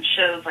different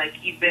shows, like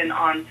you've been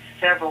on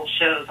several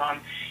shows,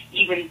 on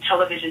even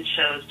television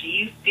shows, do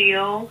you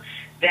feel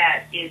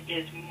that it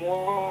is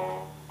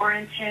more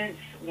intense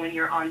when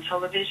you're on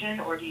television,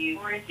 or do you?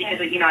 Because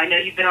I know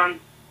you've been on.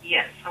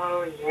 Yes.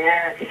 Oh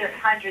yes. There's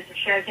hundreds of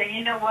shows, and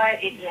you know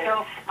what? It's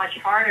so much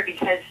harder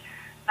because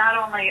not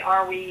only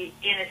are we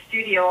in a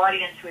studio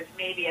audience with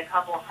maybe a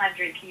couple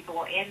hundred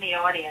people in the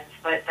audience,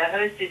 but the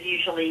host is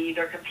usually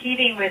either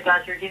competing with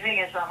us or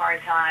giving us a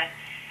hard time,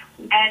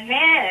 and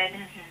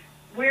then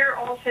we're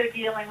also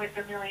dealing with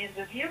the millions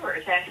of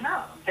viewers at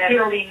home that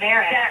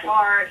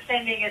are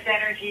sending us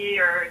energy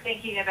or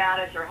thinking about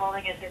us or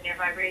holding us in their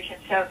vibration.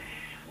 So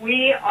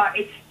we are.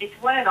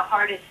 It's one of the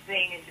hardest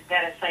things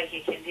that a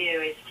psychic can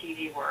do is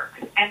TV work,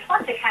 and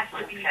plus it has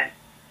to be,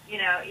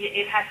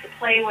 it has to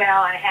play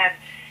well and have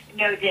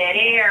no dead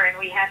air, and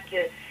we had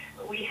to.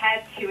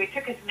 It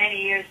took us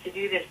many years to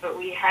do this, but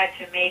we had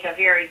to make a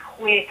very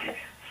quick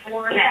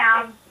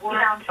sound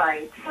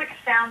bites. Quick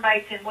sound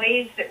bites in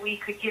ways that we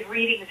could give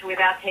readings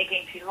without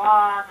taking too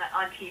long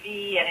on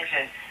TV,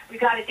 and we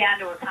got it down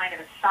to a kind of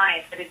a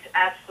science, but it's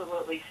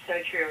absolutely so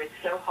true. It's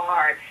so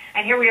hard.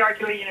 And here we are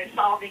doing,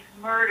 solving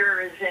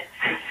murders, and,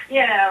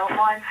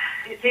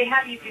 they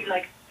have you do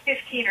like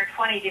 15 or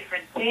 20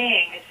 different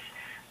things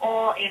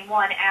all in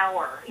 1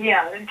 hour.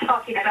 Yeah, and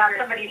talking about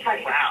somebody's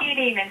husband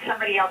cheating and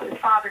somebody else's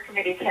father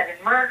committed 7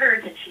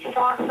 murders and she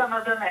saw some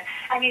of them.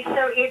 And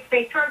so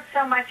they throw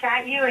so much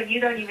at you and you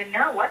don't even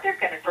know what they're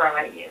going to throw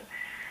at you.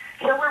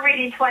 So we're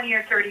reading 20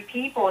 or 30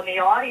 people in the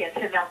audience,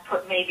 and they'll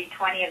put maybe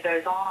 20 of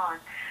those on.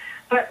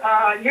 But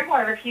you're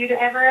one of the few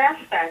to ever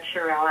ask that,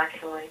 Sherelle,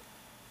 actually.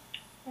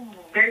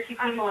 Very few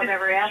people have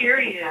ever asked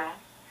that.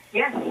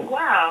 Yes.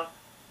 Wow.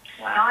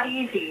 Wow.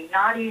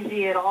 Not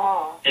easy at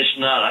all. It's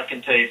not. I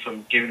can tell you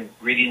from giving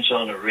readings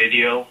on the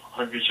radio,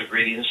 hundreds of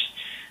readings,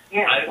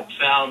 Yes. I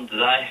found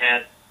that I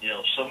had,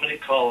 so many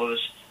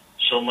callers,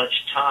 so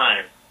much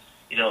time.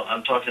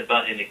 I'm talking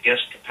about in a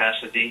guest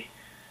capacity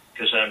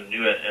because I'm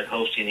new at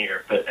hosting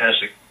here, but as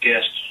a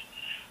guest,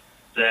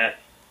 that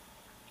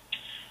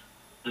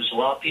there's a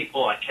lot of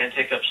people, I can't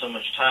take up so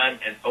much time,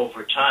 and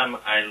over time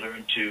I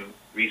learned to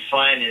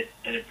refine it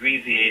and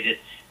abbreviate it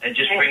and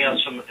just bring out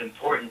some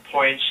important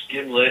points,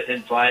 give them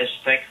advice,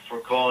 thank you for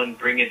calling,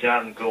 bring it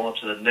down and go on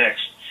to the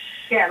next.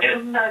 Yeah,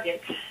 little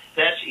nuggets.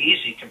 That's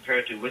easy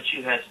compared to what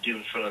you had to do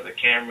in front of the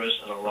cameras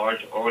and a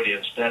large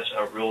audience. That's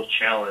a real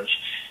challenge.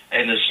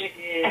 And this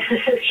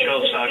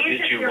shows how good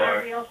you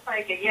are. If you're a real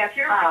psychic, if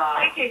you're a real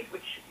psychic,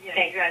 which you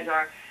guys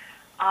are,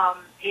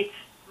 it's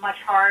much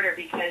harder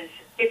because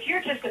if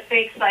you're just a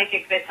fake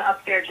psychic that's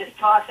up there just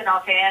tossing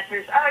off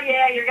answers, oh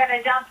yeah, you're going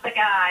to dump the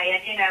guy,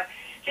 and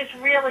just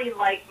really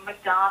like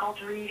McDonald's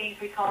readings,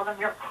 we call them,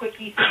 real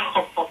quickie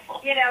things.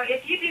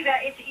 If you do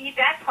that,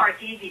 that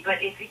part's easy. But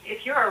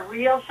if you're a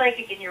real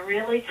psychic and you're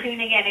really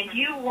tuning in and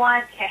you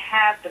want to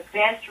have the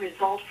best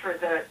result for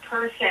the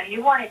person,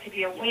 you want it to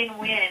be a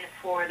win-win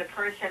for the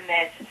person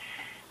that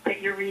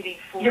you're reading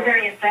for. You're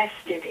very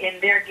invested in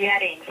their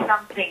getting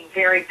something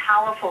very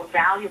powerful,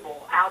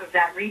 valuable out of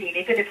that reading,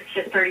 even if it's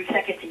just 30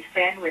 seconds you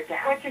spend with them.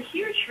 Well, it's a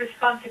huge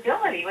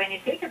responsibility when you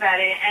think about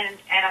it, and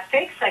a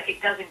fake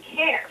psychic doesn't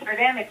care. For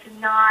them, it's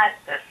not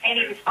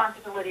any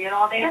responsibility at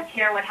all. They don't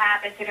care what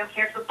happens. They don't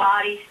care if the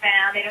body's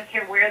found. They don't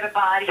care where the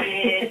body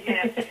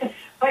is.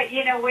 But,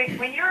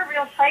 when you're a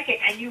real psychic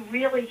and you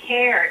really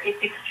care,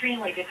 it's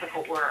extremely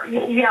difficult work.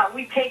 Yeah,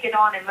 we take it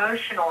on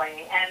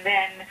emotionally, and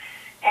then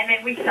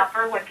we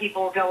suffer when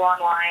people go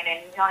online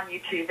and on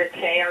YouTube and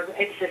say, oh,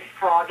 it's just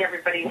frog,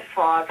 everybody's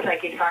frog,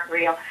 psychics aren't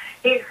real.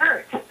 It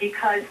hurts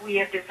because we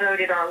have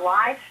devoted our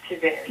lives to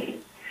this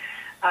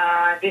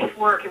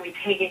work, and we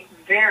take it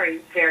very,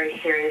 very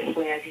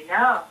seriously, as you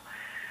know.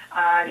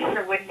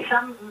 So when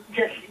some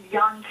just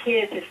young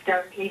kids just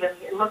don't even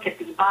look at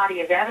the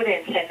body of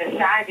evidence and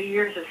the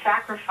years of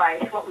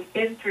sacrifice, what we've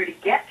been through to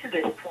get to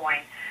this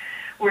point,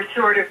 we're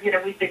sort of,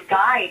 we've been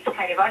guides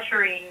kind of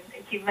ushering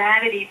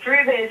humanity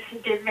through this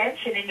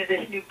dimension into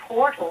this new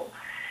portal,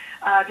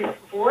 this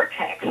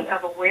vortex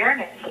of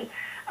awareness.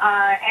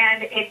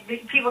 And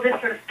people just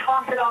sort of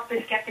toss it off,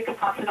 the skeptics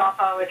toss it off,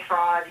 oh, it's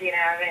frauds,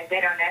 and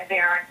they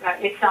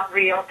aren't, it's not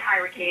real.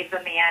 Tyra gave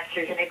them the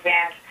answers in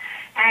advance.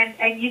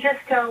 And you just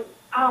go,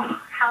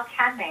 oh, how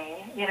can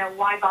they?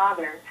 Why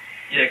bother?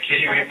 Yeah, can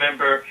you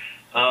remember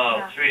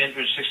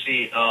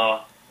 360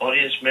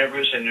 audience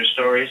members and their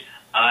stories?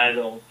 I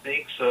don't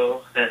think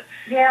so.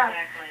 Yeah,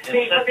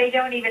 but they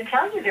don't even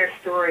tell you their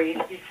stories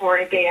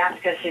before they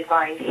ask us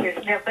advice.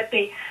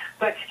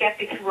 But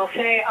skeptics will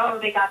say, oh,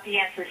 they got the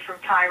answers from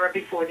Tyra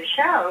before the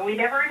show. We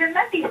never even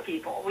met these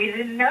people. We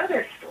didn't know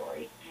their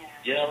story.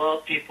 Yeah, a lot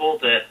of people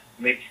that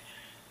make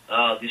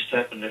these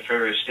type of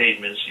nefarious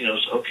statements,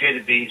 it's okay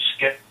to be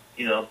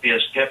a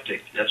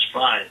skeptic. That's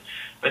fine.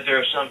 But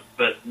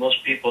but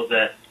most people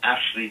that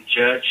actually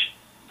judge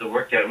the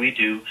work that we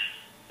do,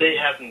 they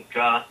haven't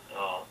got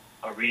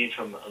a reading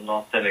from an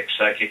authentic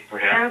psychic,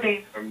 perhaps,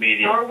 or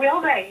medium. Nor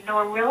will they.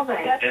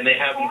 And they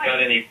haven't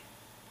got any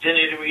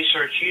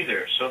research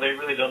either, so they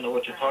really don't know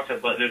what you're talking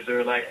about.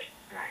 They're like,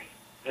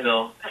 That's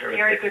a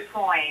very good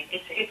point.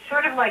 It's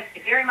sort of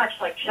very much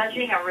like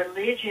judging a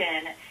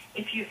religion.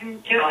 If you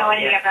don't know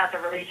anything about the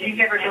religion, you've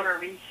never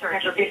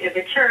researched, never been to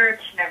the church,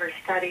 never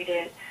studied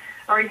it,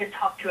 or even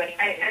talked to anyone.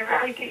 I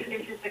really think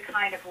this is the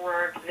kind of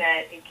work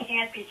that it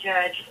can't be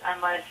judged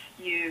unless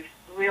you've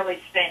really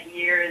spent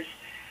years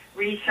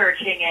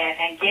researching it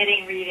and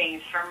getting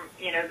readings from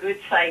good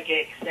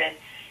psychics, and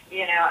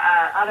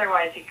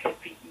otherwise it could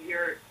be,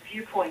 your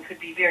viewpoint could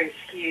be very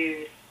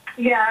skewed.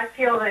 Yeah, I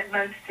feel that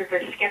most of the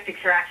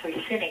skeptics are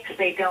actually cynics.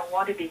 They don't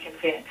want to be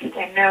convinced,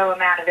 and no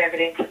amount of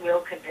evidence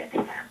will convince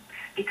them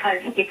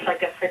because it's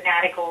like a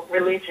fanatical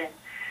religion.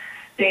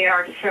 They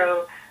are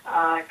so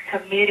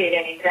committed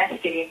and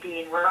invested in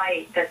being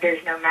right that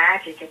there's no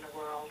magic in the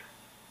world.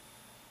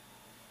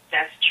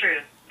 That's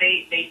true.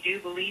 They do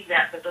believe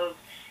that, but those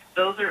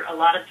are a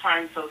lot of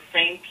times those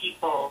same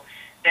people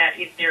that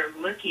if they're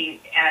looking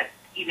at,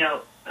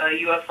 a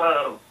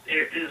UFO,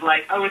 it is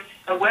like, oh, it's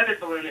a weather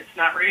balloon, it's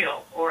not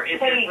real. Or if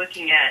they're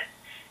looking at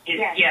it,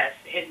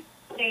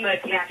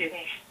 but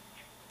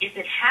if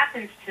it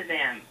happens to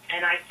them,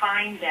 and I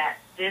find that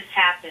this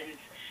happens,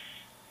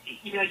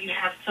 you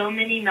have so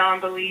many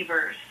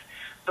non-believers,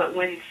 but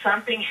when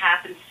something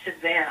happens to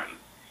them,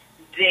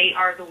 they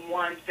are the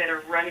ones that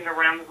are running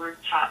around the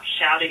rooftop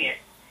shouting it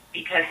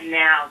because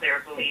now they're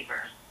a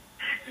believer.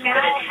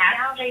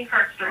 Now they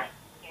personal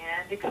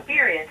and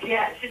experience.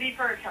 Yeah, to be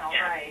personal,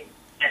 right?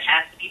 It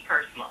has to be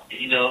personal.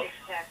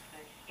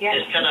 Exactly. Yes,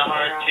 it's kind of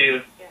hard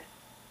to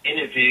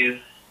interview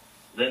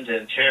Linda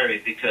and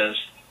Terry because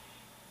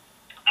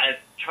I'm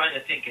trying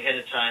to think ahead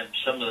of time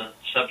some of the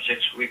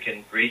subjects we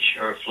can reach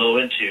or flow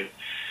into.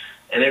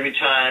 And every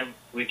time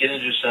we get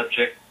into a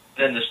subject,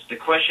 then the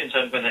questions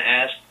I'm going to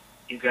ask,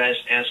 you guys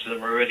answered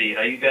them already.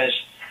 Are you guys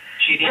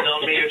cheating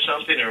on me or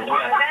something, or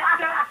what?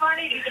 That's so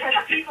funny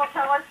because people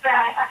tell us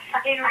that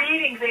in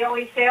readings. They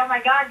always say, "Oh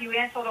my God, you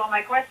answered all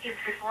my questions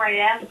before I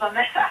asked them."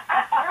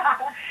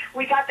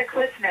 We got the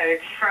cliff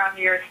notes from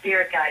your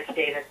spirit guides,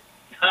 David.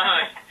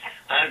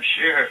 I'm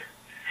sure.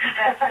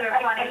 That's so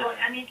funny. Well,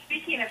 I mean,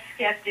 speaking of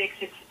skeptics,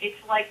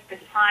 it's like the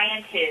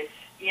scientists.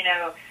 You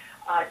know,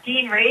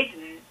 Dean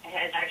Radin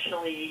has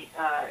actually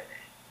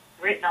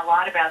written a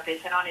lot about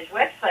this, and on his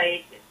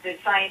website, the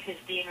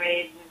scientist Dean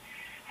Radin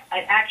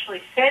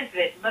actually says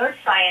that most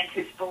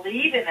scientists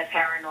believe in the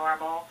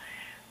paranormal,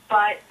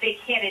 but they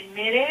can't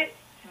admit it.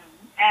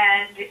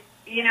 And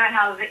you know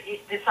how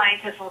the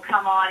scientists will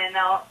come on and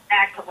they'll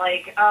act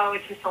like, oh,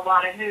 it's just a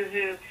lot of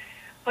hoo-hoo.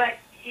 But,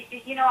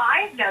 you know,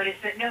 I've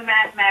noticed that no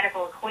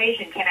mathematical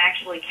equation can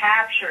actually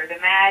capture the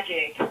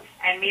magic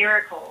and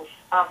miracles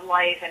of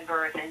life and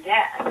birth and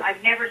death.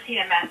 I've never seen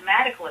a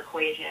mathematical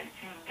equation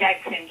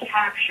that can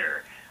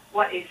capture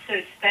what is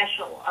so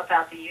special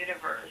about the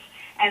universe.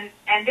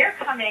 And they're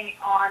coming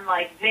on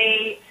like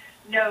they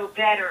know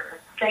better.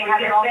 They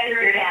have it all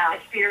figured out.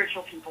 The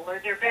spiritual people,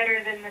 or they're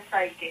better than the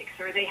psychics,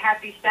 or they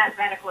have these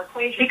mathematical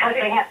equations. Because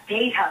they have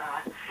data.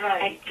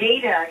 Right. And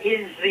data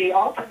is the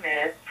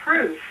ultimate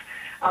proof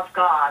of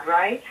God,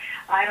 right?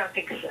 I don't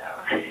think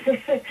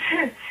so.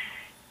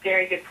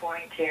 Very good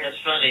point, Terry.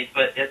 That's funny,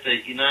 but if the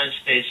United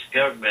States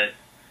government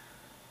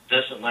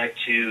doesn't like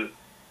to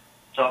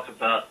talk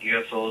about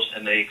UFOs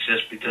and they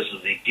exist because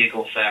of the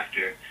giggle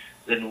factor,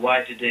 then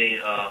why did they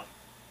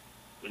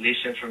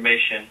release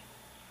information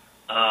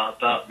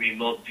about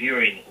remote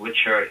viewing,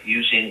 which are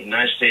using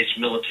United States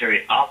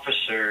military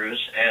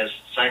officers as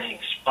psychic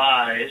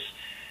spies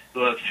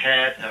who have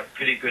had a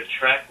pretty good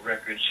track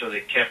record, so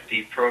they kept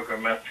the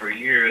program up for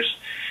years.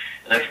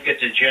 And I forget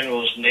the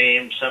general's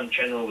name. Some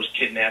general was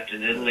kidnapped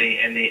in Italy,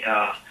 and they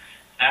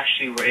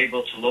actually were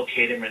able to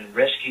locate him and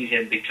rescue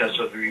him because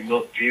of the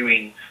remote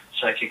viewing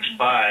psychic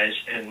spies.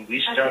 And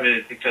we started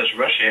it because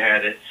Russia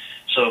had it.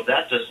 So if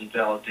that doesn't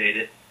validate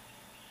it,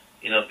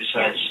 you know,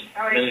 besides...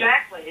 Oh,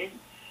 exactly.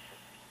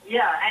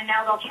 Yeah, and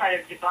now they'll try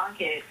to debunk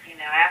it, you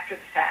know, after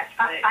the fact.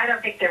 I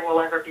don't think there will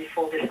ever be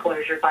full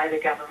disclosure by the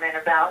government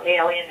about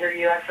aliens or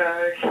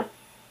UFOs.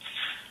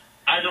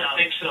 I don't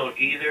think so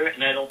either,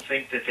 and I don't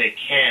think that they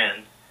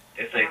can,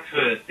 if they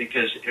could,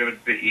 because it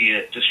would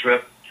be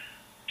disrupt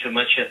too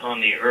much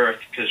on the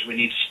Earth, because we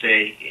need to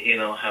stay, you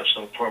know, have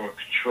some form of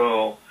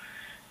control,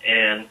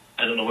 and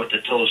I don't know what the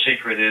total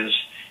secret is,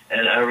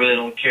 and I really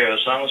don't care.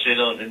 As long as they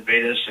don't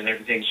invade us and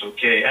everything's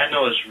okay. I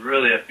know it's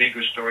really a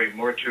bigger story,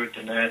 more to it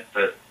than that,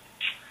 but,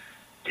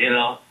 you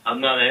know, I'm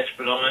not an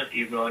expert on it,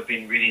 even though I've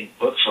been reading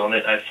books on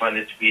it. I find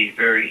it to be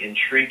very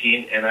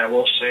intriguing, and I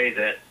will say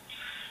that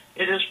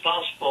it is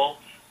possible.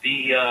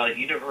 The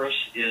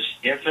universe is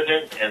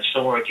infinite, and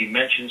so are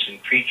dimensions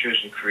and creatures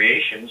and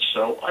creations,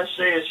 so I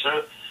say it's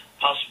a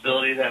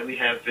possibility that we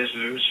have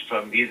visitors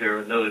from either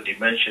another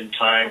dimension,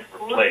 time,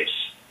 or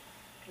place.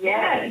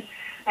 Yes.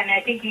 And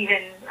I think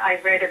even I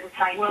read a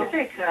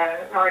scientific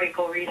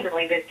article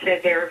recently that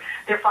said they're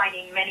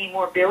finding many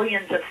more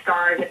billions of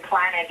stars and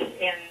planets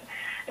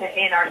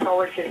in our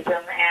solar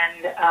system,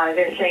 and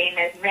they're saying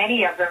that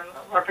many of them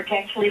are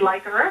potentially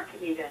like Earth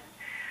even.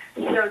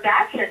 So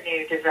that's a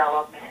new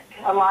development.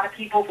 A lot of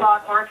people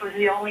thought Earth was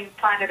the only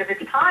planet of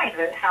its kind,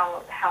 but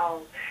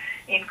how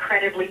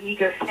incredibly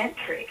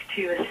egocentric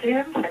to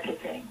assume such a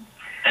thing.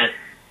 And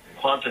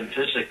quantum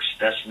physics,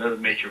 that's another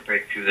major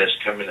breakthrough that's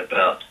coming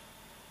about.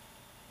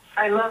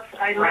 I love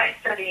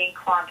studying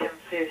quantum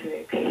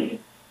physics. I mean,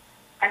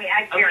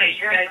 I Okay,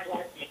 you guys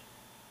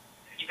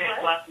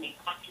lost me.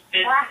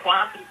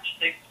 Quantum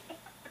physics.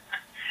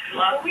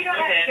 Well, we don't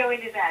have to go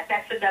into that.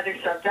 That's another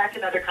That's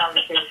another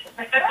conversation.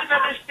 That's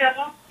another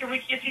show. Can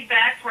we get you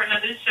back for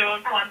another show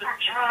on quantum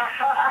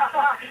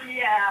physics?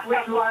 Yeah,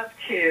 we'd love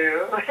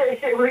to.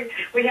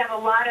 we have a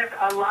lot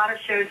of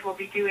shows we'll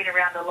be doing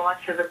around the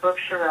launch of the book,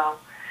 Sherelle,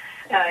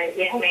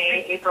 in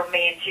April,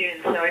 May, and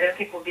June. So I don't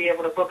think we'll be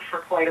able to book for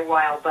quite a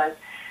while. But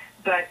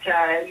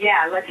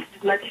yeah,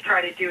 let's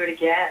try to do it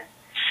again.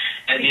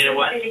 And you know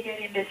what? We wanted to get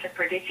into some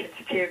predictions,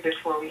 too,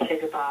 before we say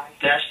goodbye.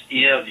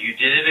 You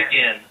did it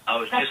again. I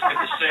was just going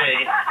to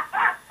say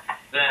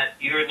that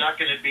you're not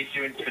going to be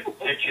doing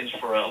predictions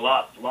for a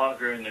lot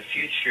longer in the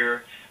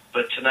future,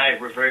 but tonight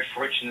we're very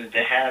fortunate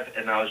to have,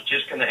 and I was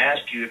just going to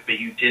ask you, but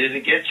you did it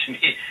again to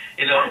me,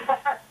 you know.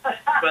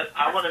 But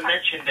I want to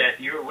mention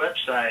that your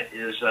website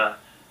is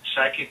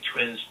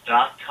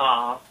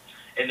psychictwins.com,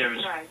 and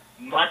there's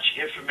much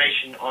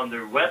information on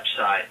their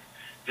website.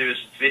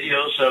 There's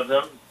videos of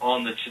them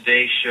on the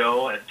Today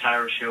Show and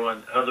Tyra Show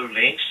and other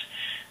links.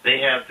 They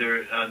have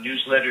their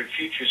newsletter,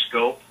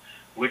 Futurescope,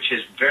 which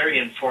is very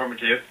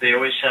informative. They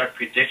always have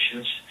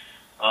predictions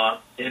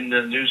in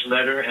the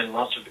newsletter and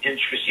lots of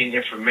interesting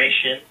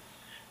information.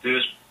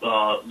 There's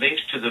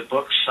links to the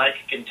book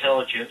Psychic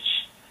Intelligence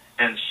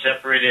and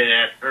Separated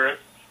at Earth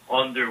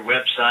on their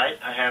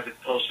website. I have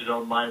it posted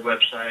on my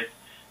website,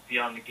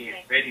 Beyond the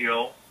Gate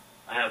Radio.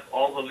 I have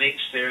all the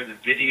links there, the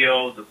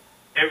video,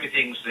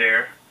 everything's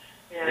there.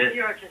 Yeah,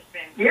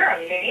 you're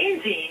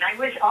amazing. I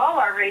wish all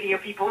our radio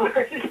people were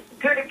as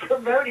good at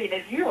promoting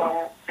as you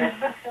are.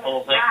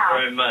 Oh, thank you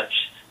very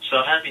much.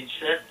 So having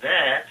said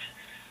that,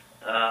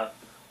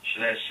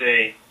 should I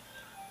say,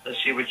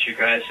 let's see what you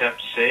guys have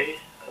to say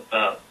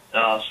about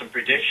some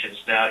predictions.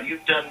 Now,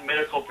 you've done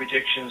medical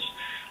predictions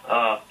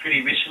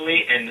pretty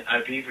recently, and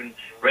I've even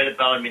read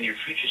about them in your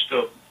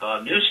Futurescope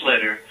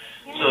newsletter.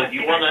 Yeah, so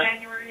you want to...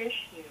 January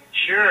issue.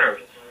 Sure.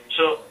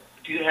 So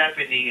do you have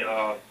any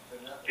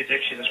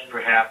predictions,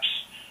 perhaps?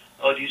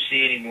 Oh, do you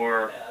see any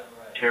more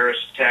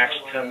terrorist attacks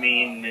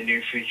coming in the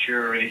near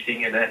future or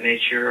anything of that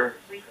nature?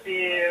 We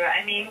do.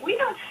 I mean, we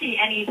don't see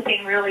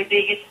anything really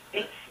big.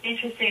 It's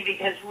interesting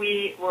because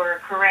we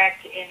were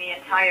correct in the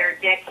entire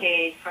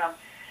decade from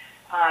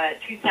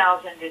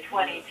 2000 to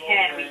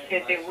 2010. We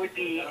said there would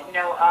be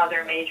no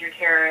other major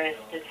terrorist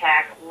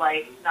attack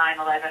like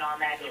 9/11 on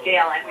that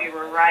scale, and we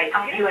were right.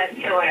 On U.S.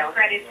 soil.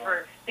 Credit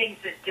for things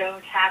that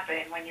don't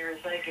happen when you're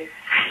a psychic.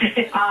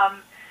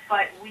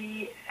 But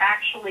we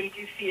actually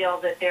do feel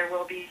that there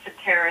will be some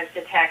terrorist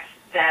attacks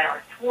that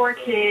are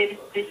thwarted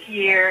this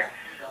year.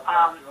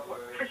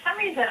 For some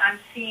reason, I'm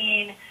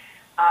seeing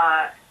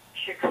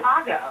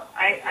Chicago.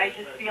 I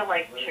just feel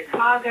like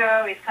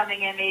Chicago is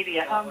coming in, maybe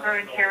a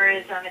homegrown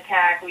terrorism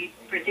attack. We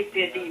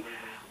predicted the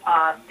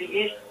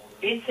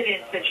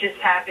incidents that just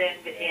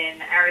happened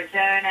in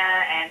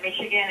Arizona and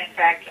Michigan. In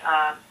fact,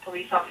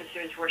 police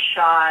officers were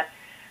shot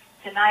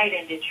tonight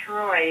in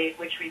Detroit,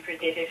 which we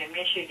predicted in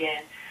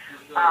Michigan.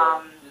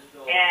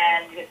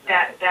 And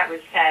that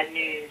was sad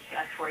news,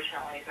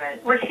 unfortunately.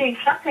 But we're seeing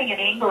something in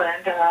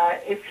England.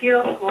 It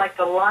feels like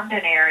the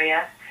London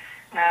area.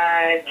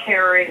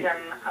 Terrorism,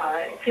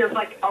 it feels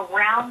like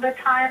around the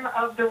time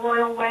of the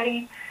royal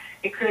wedding.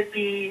 It could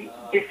be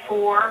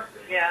before.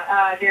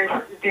 Yeah.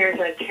 There's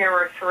a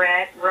terror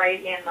threat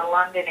right in the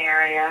London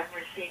area.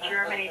 We're seeing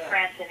Germany,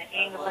 France, and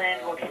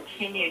England will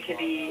continue to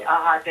be a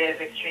hotbed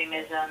of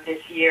extremism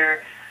this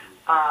year,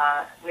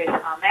 with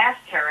a mass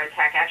terror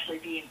attack actually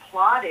being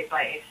plotted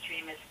by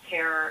extremist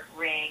terror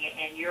ring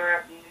in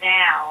Europe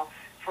now.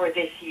 For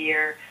this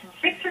year,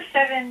 6 or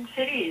 7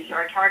 cities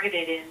are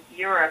targeted in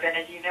Europe, and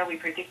as you know, we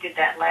predicted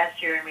that last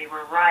year, and we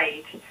were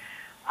right.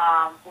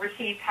 We're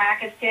seeing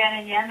Pakistan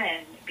and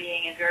Yemen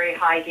being in very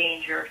high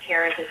danger of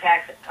terrorist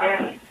attacks,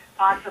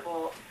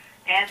 possible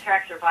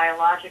anthrax or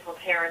biological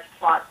terrorist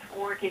plot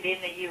thwarted in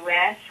the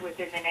U.S.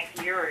 within the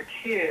next year or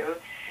two.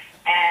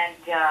 And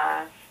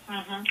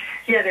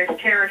there's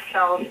terrorist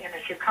cells in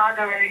the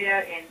Chicago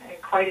area, in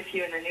quite a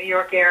few in the New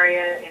York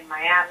area, in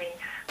Miami.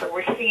 But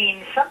we're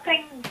seeing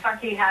something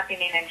funky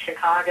happening in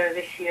Chicago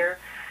this year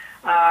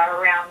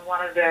around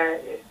one of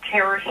the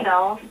terror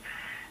cells.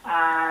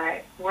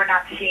 We're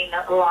not seeing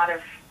a lot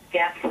of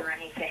deaths or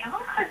anything. I'm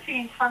also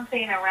seeing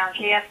something around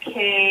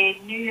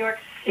JFK, New York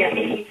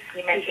City.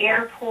 The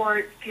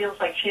airport feels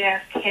like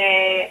JFK.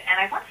 And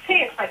I want to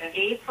say it's like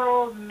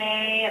April,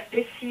 May of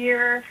this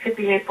year. Could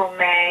be April,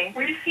 May.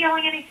 Were you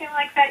feeling anything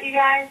like that, you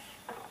guys?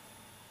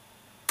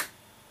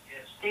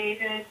 Yes.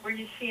 David, were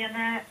you seeing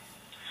that?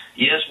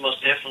 Yes,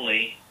 most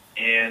definitely.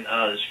 And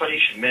it's funny you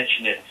should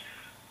mention it.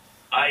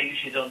 I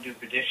usually don't do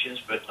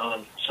predictions, but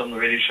on some of the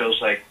radio shows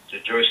like the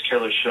Joyce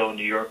Keller show in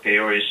New York, they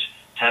always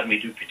have me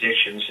do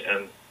predictions,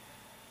 and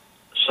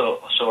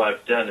so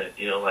I've done it.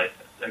 You know, like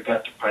I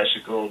got the price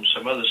of gold and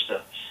some other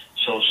stuff.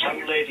 So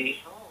some lady,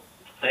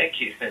 thank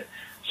you,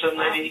 some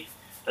lady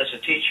that's a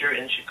teacher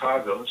in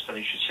Chicago, it's funny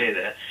you should say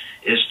that,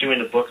 is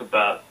doing a book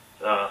about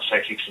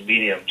psychics and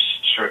mediums,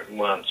 certain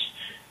ones.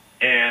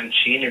 And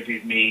she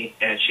interviewed me,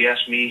 and she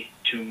asked me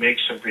to make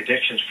some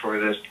predictions for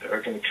this that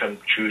are going to come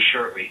true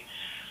shortly.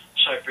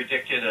 So I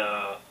predicted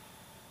a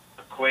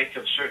quake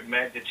of certain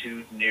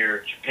magnitude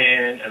near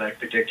Japan, and I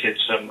predicted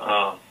some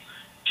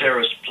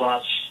terrorist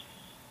plots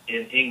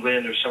in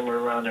England or somewhere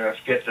around there. I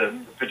forget the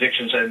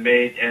predictions I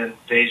made, and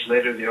days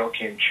later they all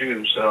came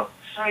true. So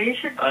you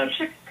should kind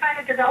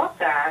of develop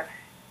that.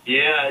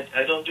 Yeah,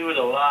 I don't do it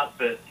a lot,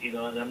 but you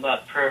know, and I'm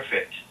not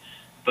perfect.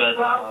 But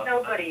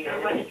nobody's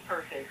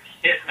perfect.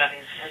 Yeah, that's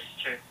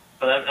true.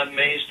 But I'm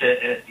amazed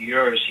at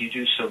yours. You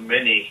do so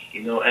many,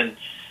 you know, and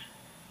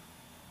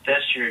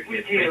that's your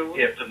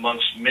gift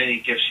amongst many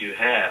gifts you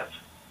have.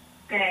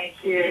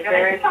 Thank you.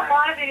 I think a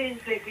lot of it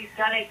is that we've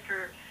done it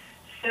for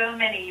so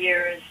many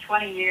years,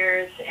 20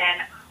 years,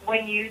 and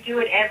when you do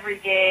it every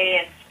day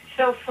and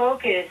so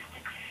focused,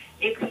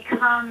 it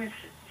becomes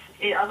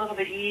a little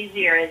bit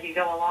easier as you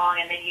go along,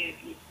 and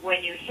then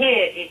when you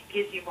hit, it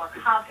gives you more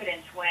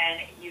confidence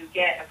when you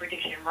get a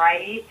prediction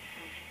right.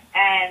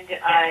 And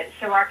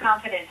so our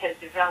confidence has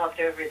developed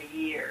over the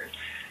years.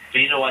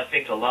 But you know, I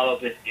think a lot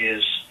of it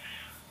is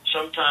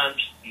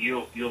sometimes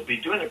you'll be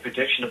doing a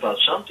prediction about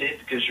something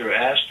because you're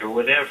asked or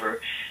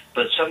whatever,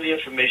 but some of the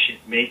information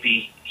may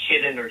be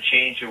hidden or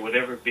changed or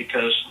whatever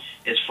because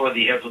it's for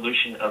the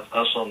evolution of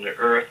us on the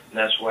earth, and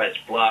that's why it's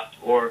blocked.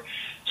 Or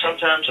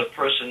sometimes a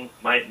person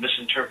might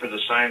misinterpret a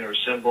sign or a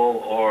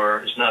symbol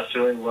or is not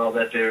feeling well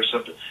that day or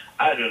something.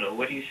 I don't know.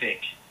 What do you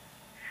think?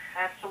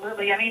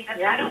 Absolutely. I mean,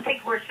 I don't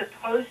think we're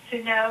supposed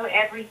to know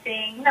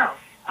everything. No.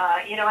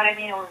 You know what I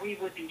mean? Or we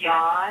would be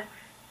God.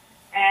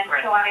 And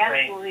Right, so I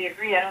right. absolutely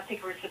agree. I don't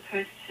think we're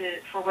supposed to,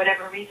 for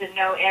whatever reason,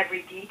 know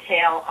every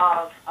detail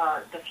of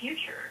the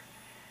future.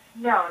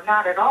 No,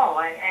 not at all.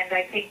 And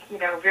I think, you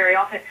know, very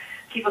often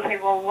people say,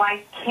 well,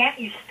 why can't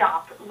you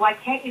stop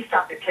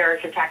the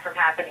terrorist attack from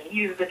happening?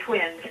 You, the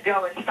twins,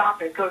 go and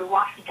stop it. Go to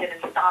Washington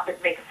and stop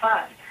it, make a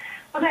fuss.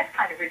 Well, that's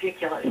kind of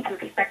ridiculous to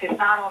expect us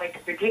not only to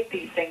predict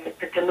these things,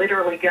 but to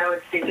literally go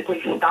and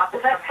physically stop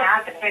it from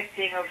happening.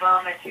 Expecting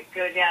Obama to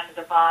go down to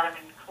the bottom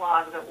and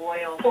clog the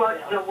oil. Plug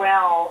the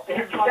well.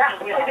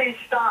 Exactly. They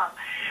stop.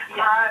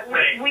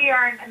 Right. We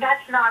are.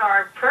 That's not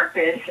our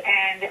purpose,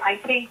 and I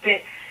think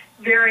that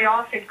very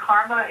often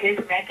karma is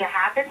meant to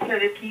happen so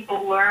that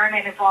people learn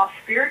and evolve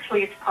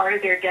spiritually. It's part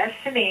of their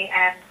destiny,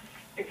 and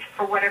it's,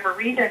 for whatever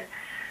reason,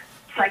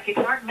 psychics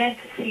aren't meant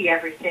to see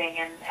everything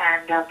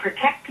and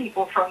protect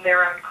people from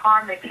their own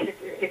karmic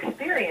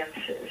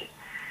experiences.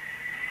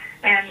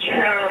 And so,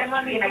 and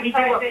when we we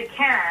do what we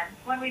can.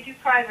 When we do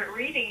private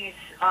readings,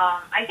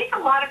 I think a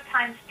lot of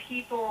times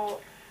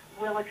people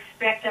will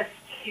expect us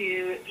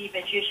to be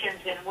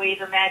magicians and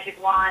wave a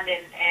magic wand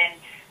and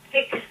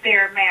fix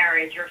their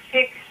marriage or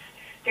fix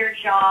their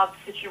job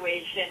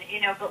situation, you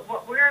know, but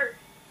what we're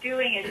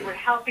doing is we're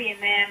helping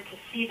them to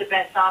see the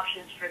best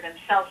options for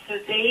themselves so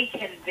they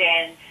can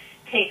then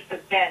take the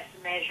best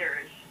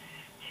measures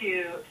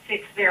to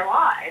fix their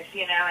lives,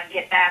 you know, and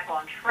get back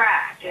on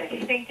track. Do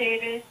you think,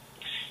 David?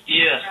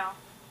 Yes. You know?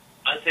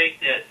 I think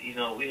that, you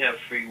know, we have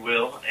free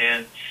will,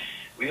 and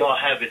we all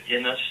have it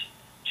in us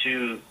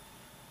to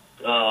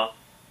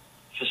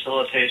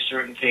facilitate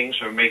certain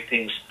things or make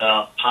things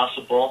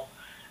possible.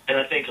 And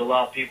I think a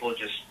lot of people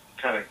just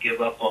kind of give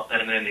up on,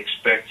 and then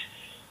expect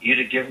you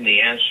to give them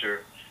the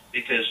answer,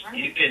 because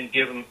you can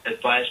give them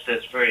advice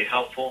that's very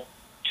helpful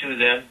to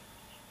them,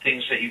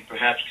 things that you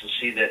perhaps can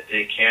see that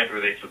they can't or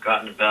they've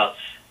forgotten about,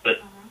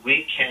 but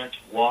we can't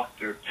walk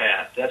their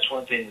path. That's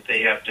one thing that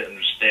they have to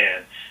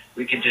understand.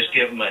 We can just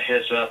give them a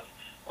heads up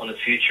on the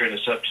future, and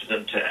it's up to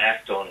them to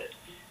act on it.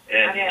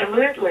 And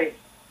Absolutely.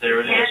 there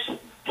it is. We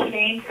can't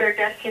change their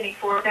destiny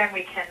for them.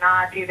 We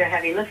cannot do the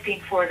heavy lifting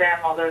for them,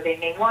 although they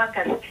may want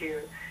us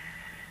to.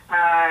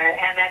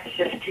 And that's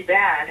just too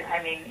bad.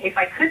 I mean, if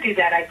I could do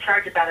that, I'd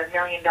charge about $1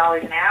 million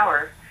an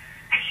hour.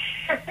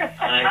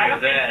 I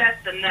don't think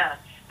that's enough.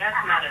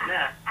 That's not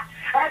enough.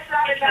 That's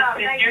not enough.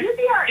 Now, you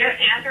be our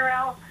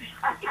Cheryl.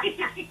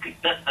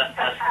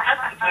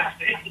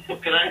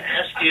 Can I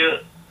ask you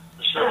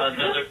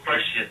another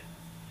question?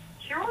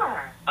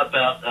 Sure.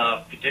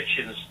 About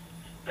predictions?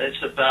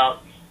 It's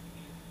about,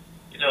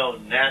 you know,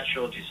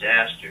 natural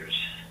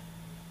disasters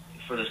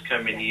for this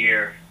coming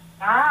year.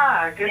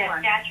 Ah, good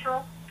one.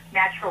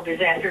 Natural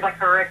disasters like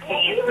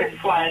hurricanes and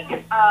floods.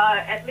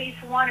 At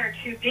least one or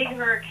two big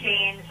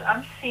hurricanes.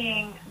 I'm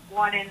seeing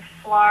one in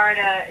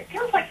Florida. It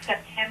feels like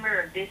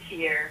September of this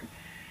year.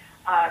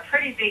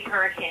 Pretty big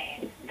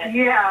hurricane.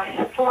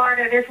 Yeah,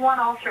 Florida. There's one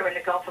also in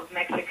the Gulf of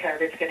Mexico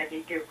that's going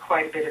to do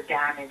quite a bit of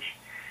damage.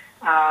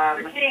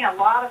 We're seeing a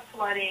lot of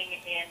flooding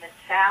in the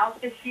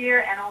South this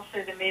year and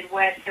also the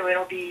Midwest, so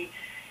it'll be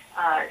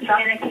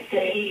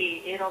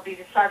Tennessee, it'll be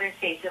the southern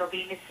states, it'll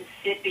be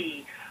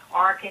Mississippi,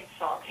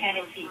 Arkansas,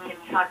 Tennessee,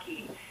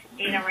 Kentucky,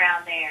 in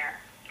around there.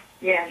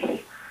 Yes,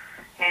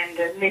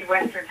 and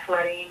Midwestern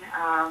flooding.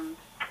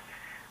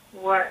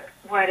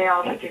 What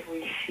else did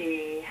we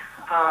see?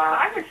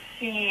 I was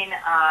seeing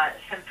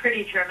some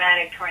pretty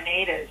dramatic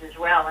tornadoes as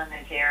well in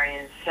those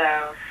areas.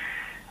 So,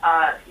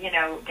 you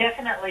know,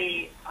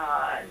 definitely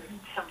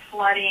some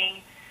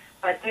flooding.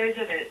 But those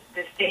are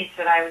the states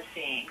that I was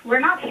seeing. We're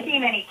not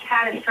seeing any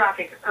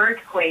catastrophic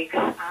earthquakes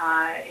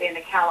in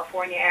the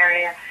California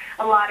area.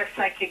 A lot of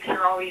psychics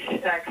are always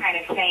kind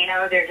of saying,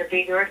 oh, there's a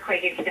big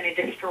earthquake, it's going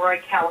to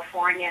destroy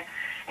California.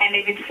 And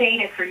they've been saying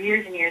it for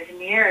years and years and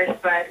years,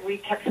 but we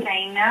kept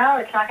saying, no,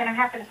 it's not going to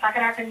happen, it's not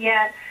going to happen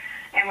yet.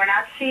 And we're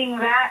not seeing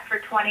that for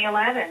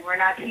 2011. We're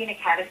not seeing a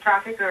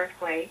catastrophic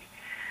earthquake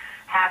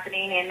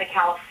happening in the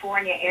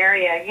California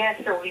area. Yes,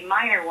 there will be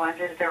minor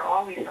ones, as there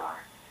always are.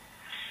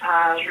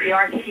 We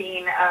are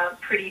seeing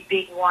pretty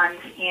big ones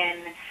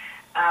in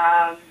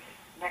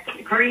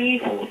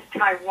Greece,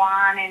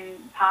 Taiwan,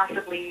 and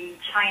possibly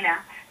China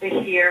this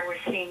year. We're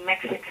seeing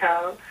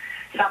Mexico,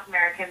 South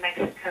America,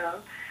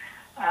 Mexico,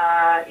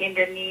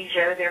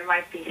 Indonesia. There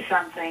might be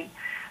something.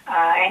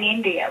 And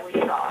India we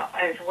saw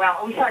as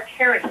well. We saw a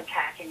terrorist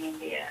attack in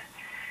India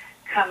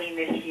coming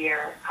this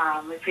year.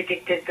 We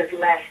predicted the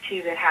last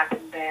two that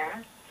happened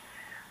there.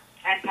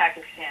 And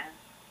Pakistan.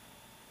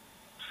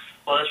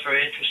 Well, that's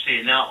very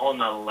interesting. Now,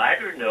 on a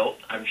lighter note,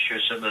 I'm sure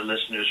some of the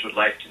listeners would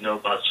like to know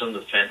about some of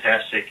the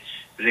fantastic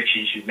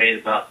predictions you made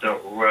about the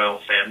royal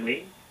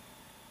family.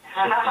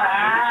 We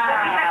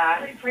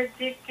actually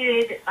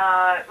predicted,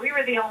 we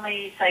were the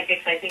only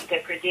psychics, I think,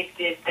 that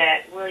predicted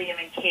that William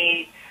and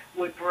Kate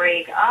would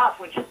break up,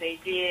 which they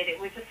did. It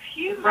was a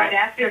few right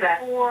after that.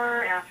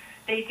 Before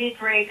they did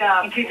break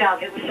up. In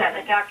 2007. It was at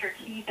the Dr.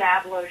 Keith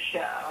Abloh show.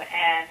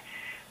 And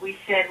we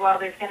said, well,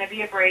 there's going to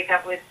be a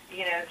breakup with,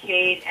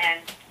 Kate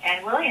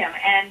and William.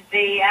 And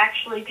they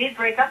actually did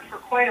break up for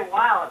quite a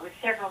while. It was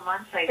several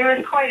months, I think. It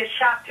was quite a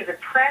shock to the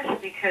press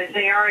because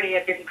they already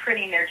had been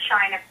printing their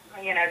China,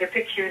 their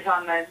pictures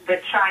on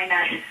the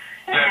China.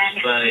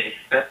 That's funny.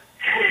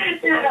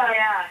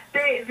 Yeah,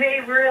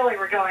 they really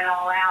were going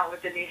all out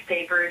with the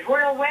newspapers.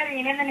 Royal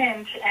wedding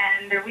imminent,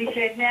 and we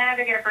said, nah,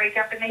 they're going to break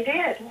up, and they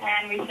did.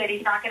 And we said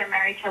he's not going to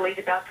marry till he's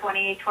about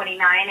 28,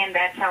 29, and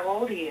that's how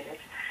old he is.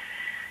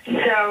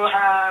 So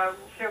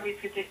we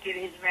predicted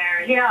his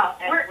marriage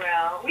as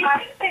well. We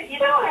think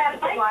that,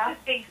 I like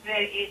to think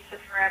that it's a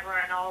forever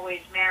and always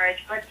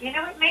marriage, but,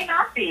 it may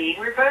not be.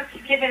 We're both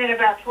giving it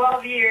about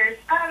 12 years.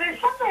 There's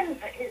something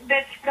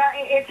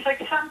it's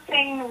like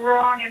something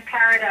wrong in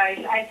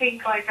paradise. I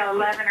think like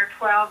 11 or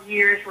 12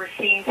 years we're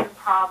seeing some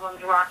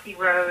problems, rocky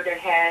road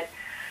ahead.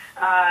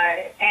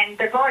 And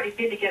they've already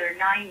been together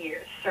 9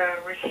 years, so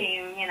we're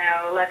seeing,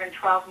 11,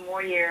 12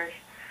 more years.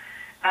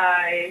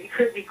 It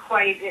could be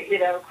quite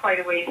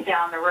a ways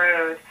down the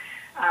road.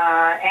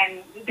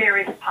 And there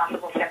is a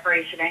possible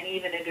separation and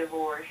even a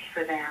divorce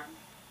for them.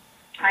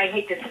 I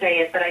hate to say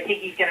it, but I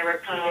think he's going to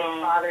repeat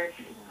his father's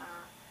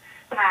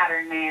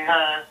pattern there.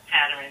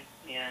 Pattern,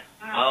 yeah.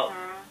 Well,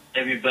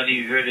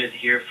 everybody heard it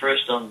here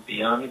first on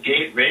Beyond the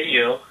Gate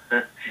Radio.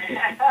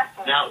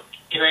 Now,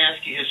 can I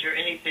ask you, is there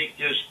anything,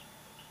 there's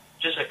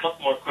just a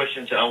couple more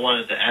questions that I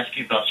wanted to ask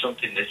you about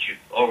something that you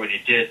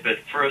already did. But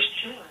first,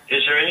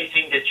 is there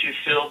anything that you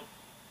feel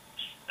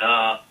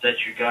that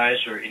you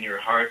guys are in your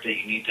heart that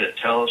you need to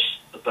tell us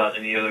about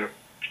any other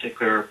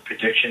particular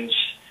predictions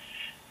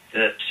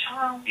that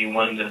you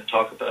wanted to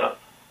talk about?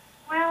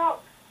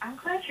 Well, I'm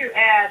glad you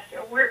asked.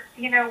 We're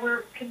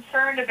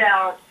concerned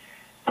about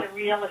the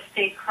real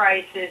estate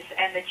crisis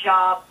and the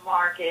job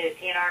market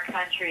in our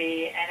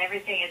country, and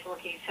everything is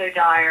looking so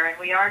dire. And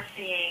we are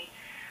seeing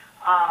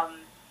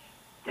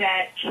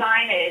that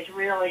China is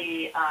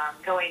really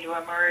going to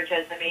emerge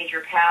as the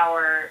major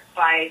power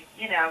by,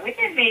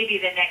 within maybe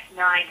the next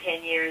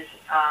 9-10 years.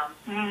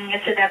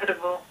 It's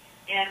inevitable.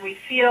 And we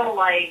feel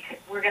like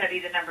we're going to be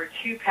the number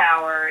 2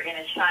 power in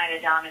a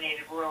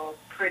China-dominated world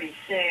pretty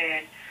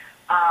soon.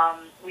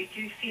 We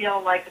do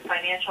feel like the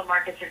financial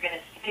markets are going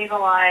to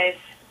stabilize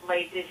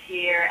late this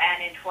year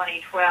and in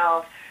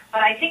 2012.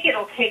 But I think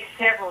it'll take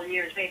several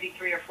years, maybe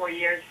 3 or 4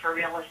 years, for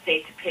real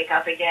estate to pick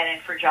up again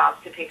and for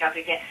jobs to pick up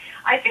again.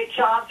 I think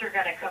jobs are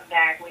going to come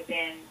back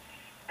within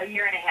a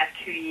year and a half,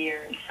 2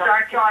 years.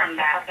 Start to come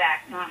back.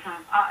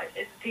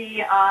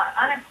 The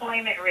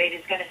unemployment rate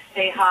is going to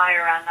stay high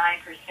around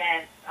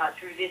 9%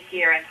 through this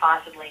year and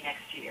possibly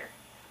next year.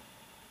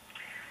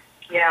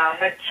 Yeah,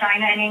 but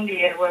China and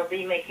India will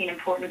be making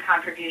important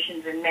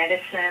contributions in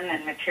medicine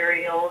and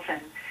materials,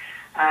 and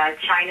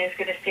China is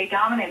going to stay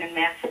dominant in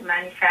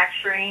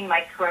manufacturing,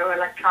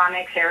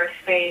 microelectronics,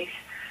 aerospace.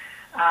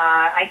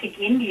 I think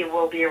India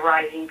will be a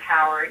rising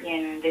power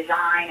in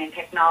design and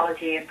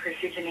technology and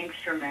precision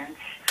instruments.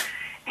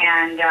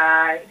 And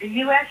the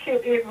U.S.,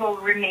 it will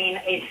remain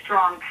a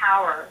strong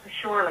power,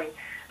 surely.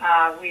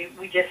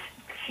 We just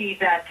see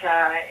that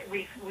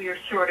we are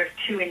sort of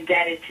too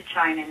indebted to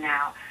China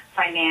now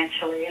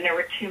financially, and there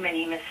were too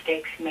many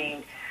mistakes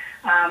made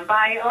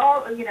by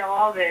all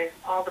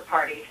the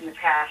parties in the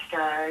past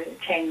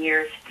 10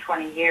 years,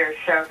 20 years.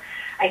 So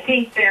I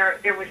think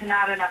there was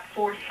not enough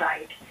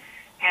foresight,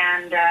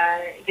 and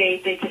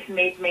they just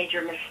made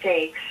major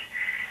mistakes.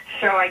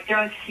 So I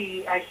don't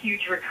see a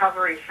huge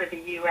recovery for the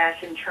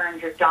U.S. in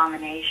terms of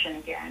domination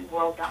again,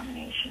 world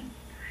domination.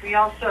 We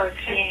also are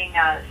seeing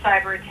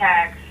cyber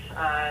attacks,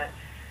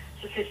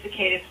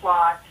 sophisticated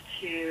plots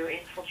to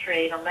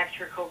infiltrate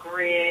electrical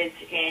grids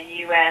in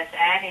U.S.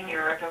 and in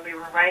Europe, and we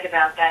were right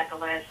about that the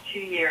last 2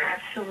 years.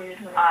 Absolutely.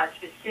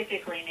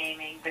 Specifically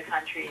naming the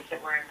countries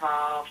that were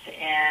involved,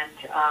 and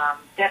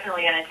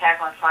definitely an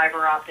attack on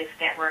fiber optics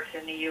networks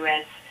in the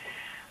U.S.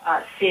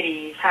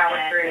 Cities,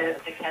 and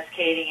the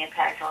cascading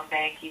impact on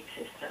banking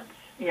systems.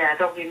 Yeah,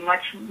 there'll be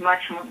much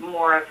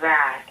more of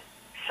that.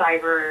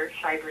 Cyber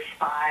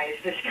spies,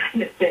 this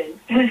kind of thing.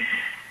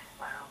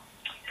 Wow.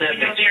 That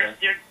makes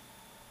sense.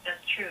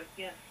 That's true,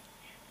 yes.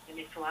 It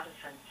makes a lot of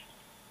sense.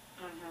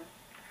 Mm-hmm.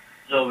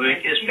 So we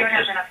don't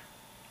have enough.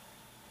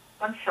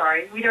 I'm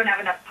sorry, we don't have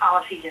enough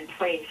policies in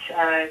place.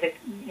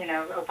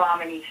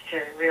 Obama needs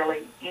to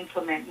really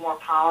implement more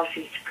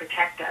policies to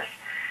protect us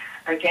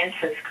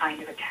against those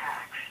kind of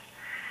attacks.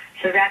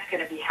 So that's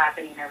going to be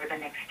happening over the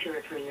next 2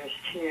 or 3 years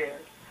too.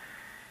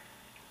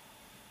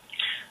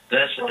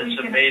 That's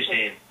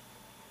amazing.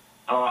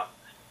 I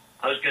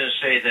was going to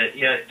say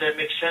that, that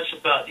makes sense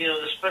about,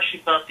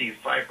 especially about the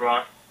fiber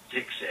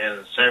optics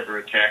and cyber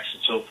attacks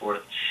and so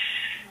forth.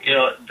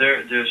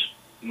 There's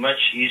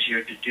much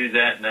easier to do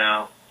that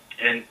now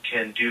and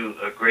can do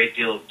a great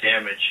deal of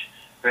damage,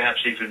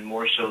 perhaps even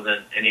more so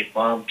than any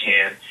bomb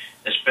can,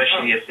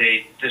 especially if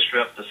they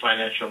disrupt the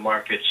financial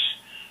markets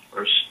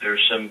or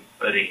there's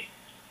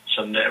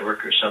some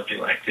network or something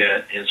like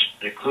that,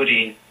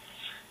 including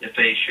if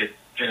they should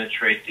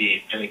penetrate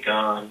the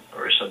Pentagon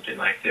or something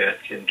like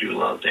that, can do a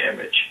lot of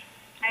damage.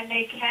 And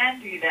they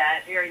can do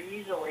that very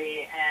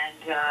easily,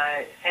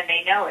 and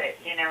they know it,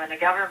 and the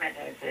government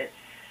knows it.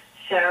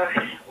 So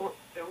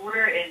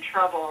we're in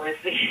trouble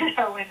if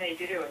when they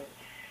do it,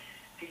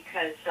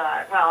 because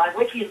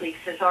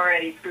WikiLeaks has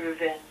already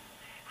proven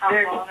how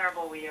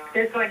vulnerable we are.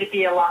 There's going to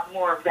be a lot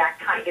more of that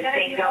kind of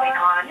thing going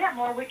on. Yeah,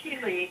 more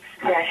WikiLeaks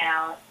coming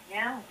out.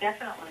 Yeah,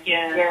 definitely.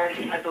 Yeah, Yes.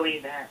 I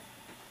believe that.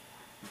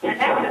 And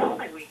that's the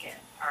only weekend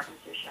our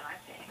position, I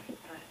think.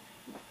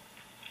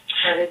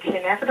 But it's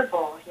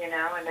inevitable, in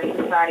the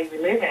society we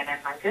live in.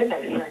 And my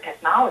goodness, our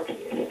technology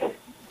is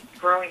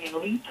growing in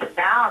leaps and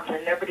bounds,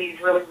 and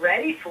nobody's really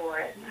ready for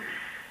it.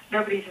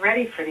 Nobody's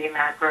ready for the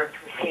amount of growth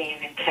we're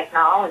seeing in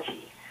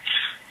technology.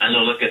 I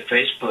know, look at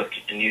Facebook,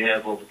 and you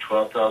have over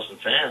 12,000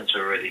 fans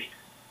already.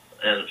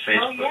 And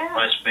Facebook,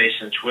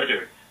 MySpace, and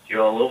Twitter.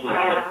 You're all over the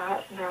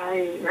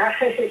place.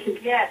 Right.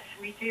 Yes,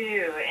 we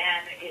do,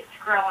 and it's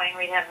growing.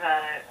 We have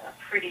a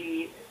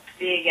pretty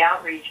big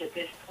outreach at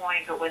this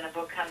point, but when the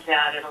book comes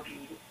out, it'll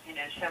be,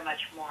 so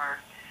much more.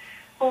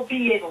 We'll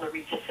be able to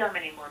reach so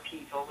many more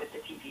people with the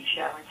TV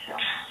show and so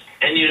on.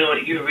 And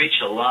you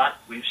reach a lot.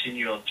 We've seen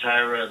you on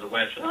Tyra, and the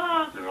wife said,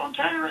 they're on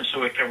Tyra,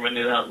 so we come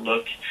running out and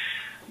look.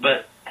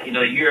 But,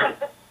 you're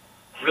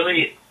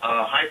really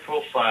high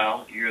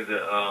profile. You're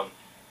the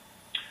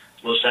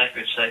most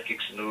accurate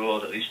psychics in the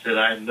world, at least that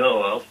I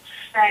know of.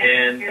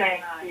 Thank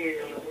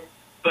you.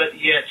 But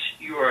yet,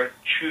 you are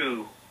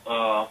true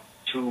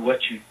to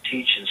what you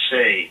teach and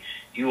say.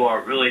 You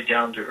are really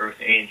down-to-earth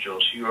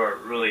angels. You are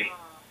really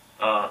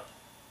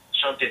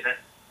something that...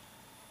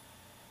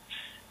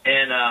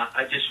 And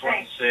I just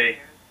want to say...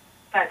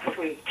 That's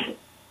sweet.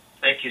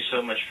 Thank you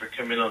so much for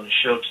coming on the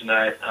show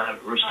tonight.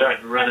 We're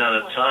starting to run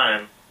out of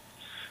time.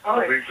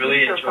 We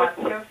really enjoyed it.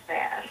 So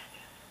fast.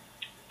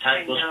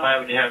 Time goes by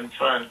when you're having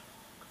fun.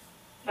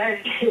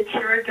 It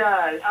sure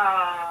does.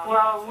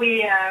 Well,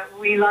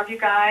 we love you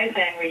guys,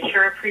 and we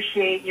sure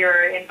appreciate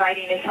your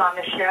inviting us on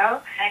the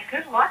show. And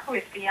good luck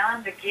with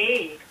Beyond the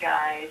Gate,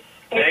 guys.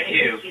 Thank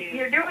you.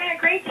 You're doing a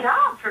great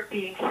job for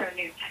being so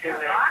new to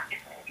it.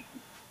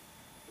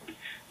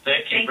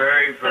 Thank you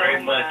very,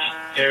 very much,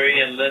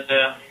 Terry and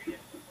Linda.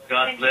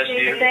 God bless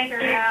you. Thank you,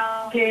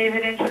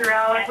 David and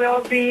Sherelle.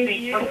 We'll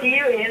see you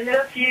in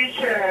the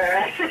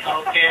future.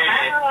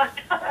 Okay.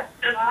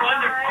 That's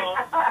wonderful.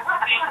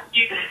 Thank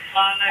you.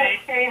 Bye.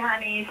 Okay,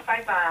 honeys.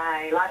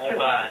 Bye-bye. Lots of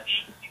love.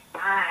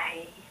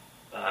 Bye.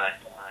 Bye.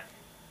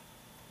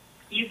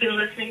 You've been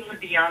listening to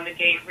Beyond the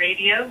Gate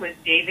Radio with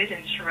David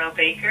and Sherelle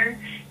Baker.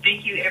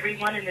 Thank you,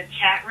 everyone in the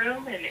chat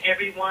room and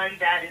everyone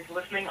that is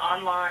listening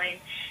online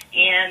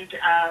and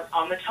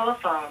on the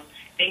telephone.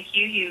 Thank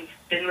you. You've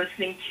been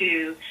listening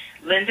to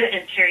Linda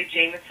and Terry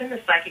Jameson, the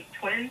Psychic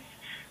Twins.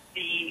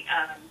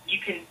 You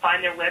can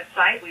find their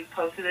website. We've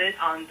posted it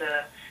on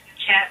the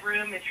chat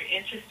room if you're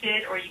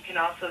interested, or you can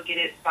also get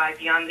it by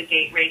Beyond the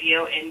Gate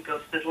Radio and go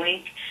to the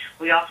link.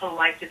 We also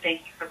like to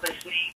thank you for listening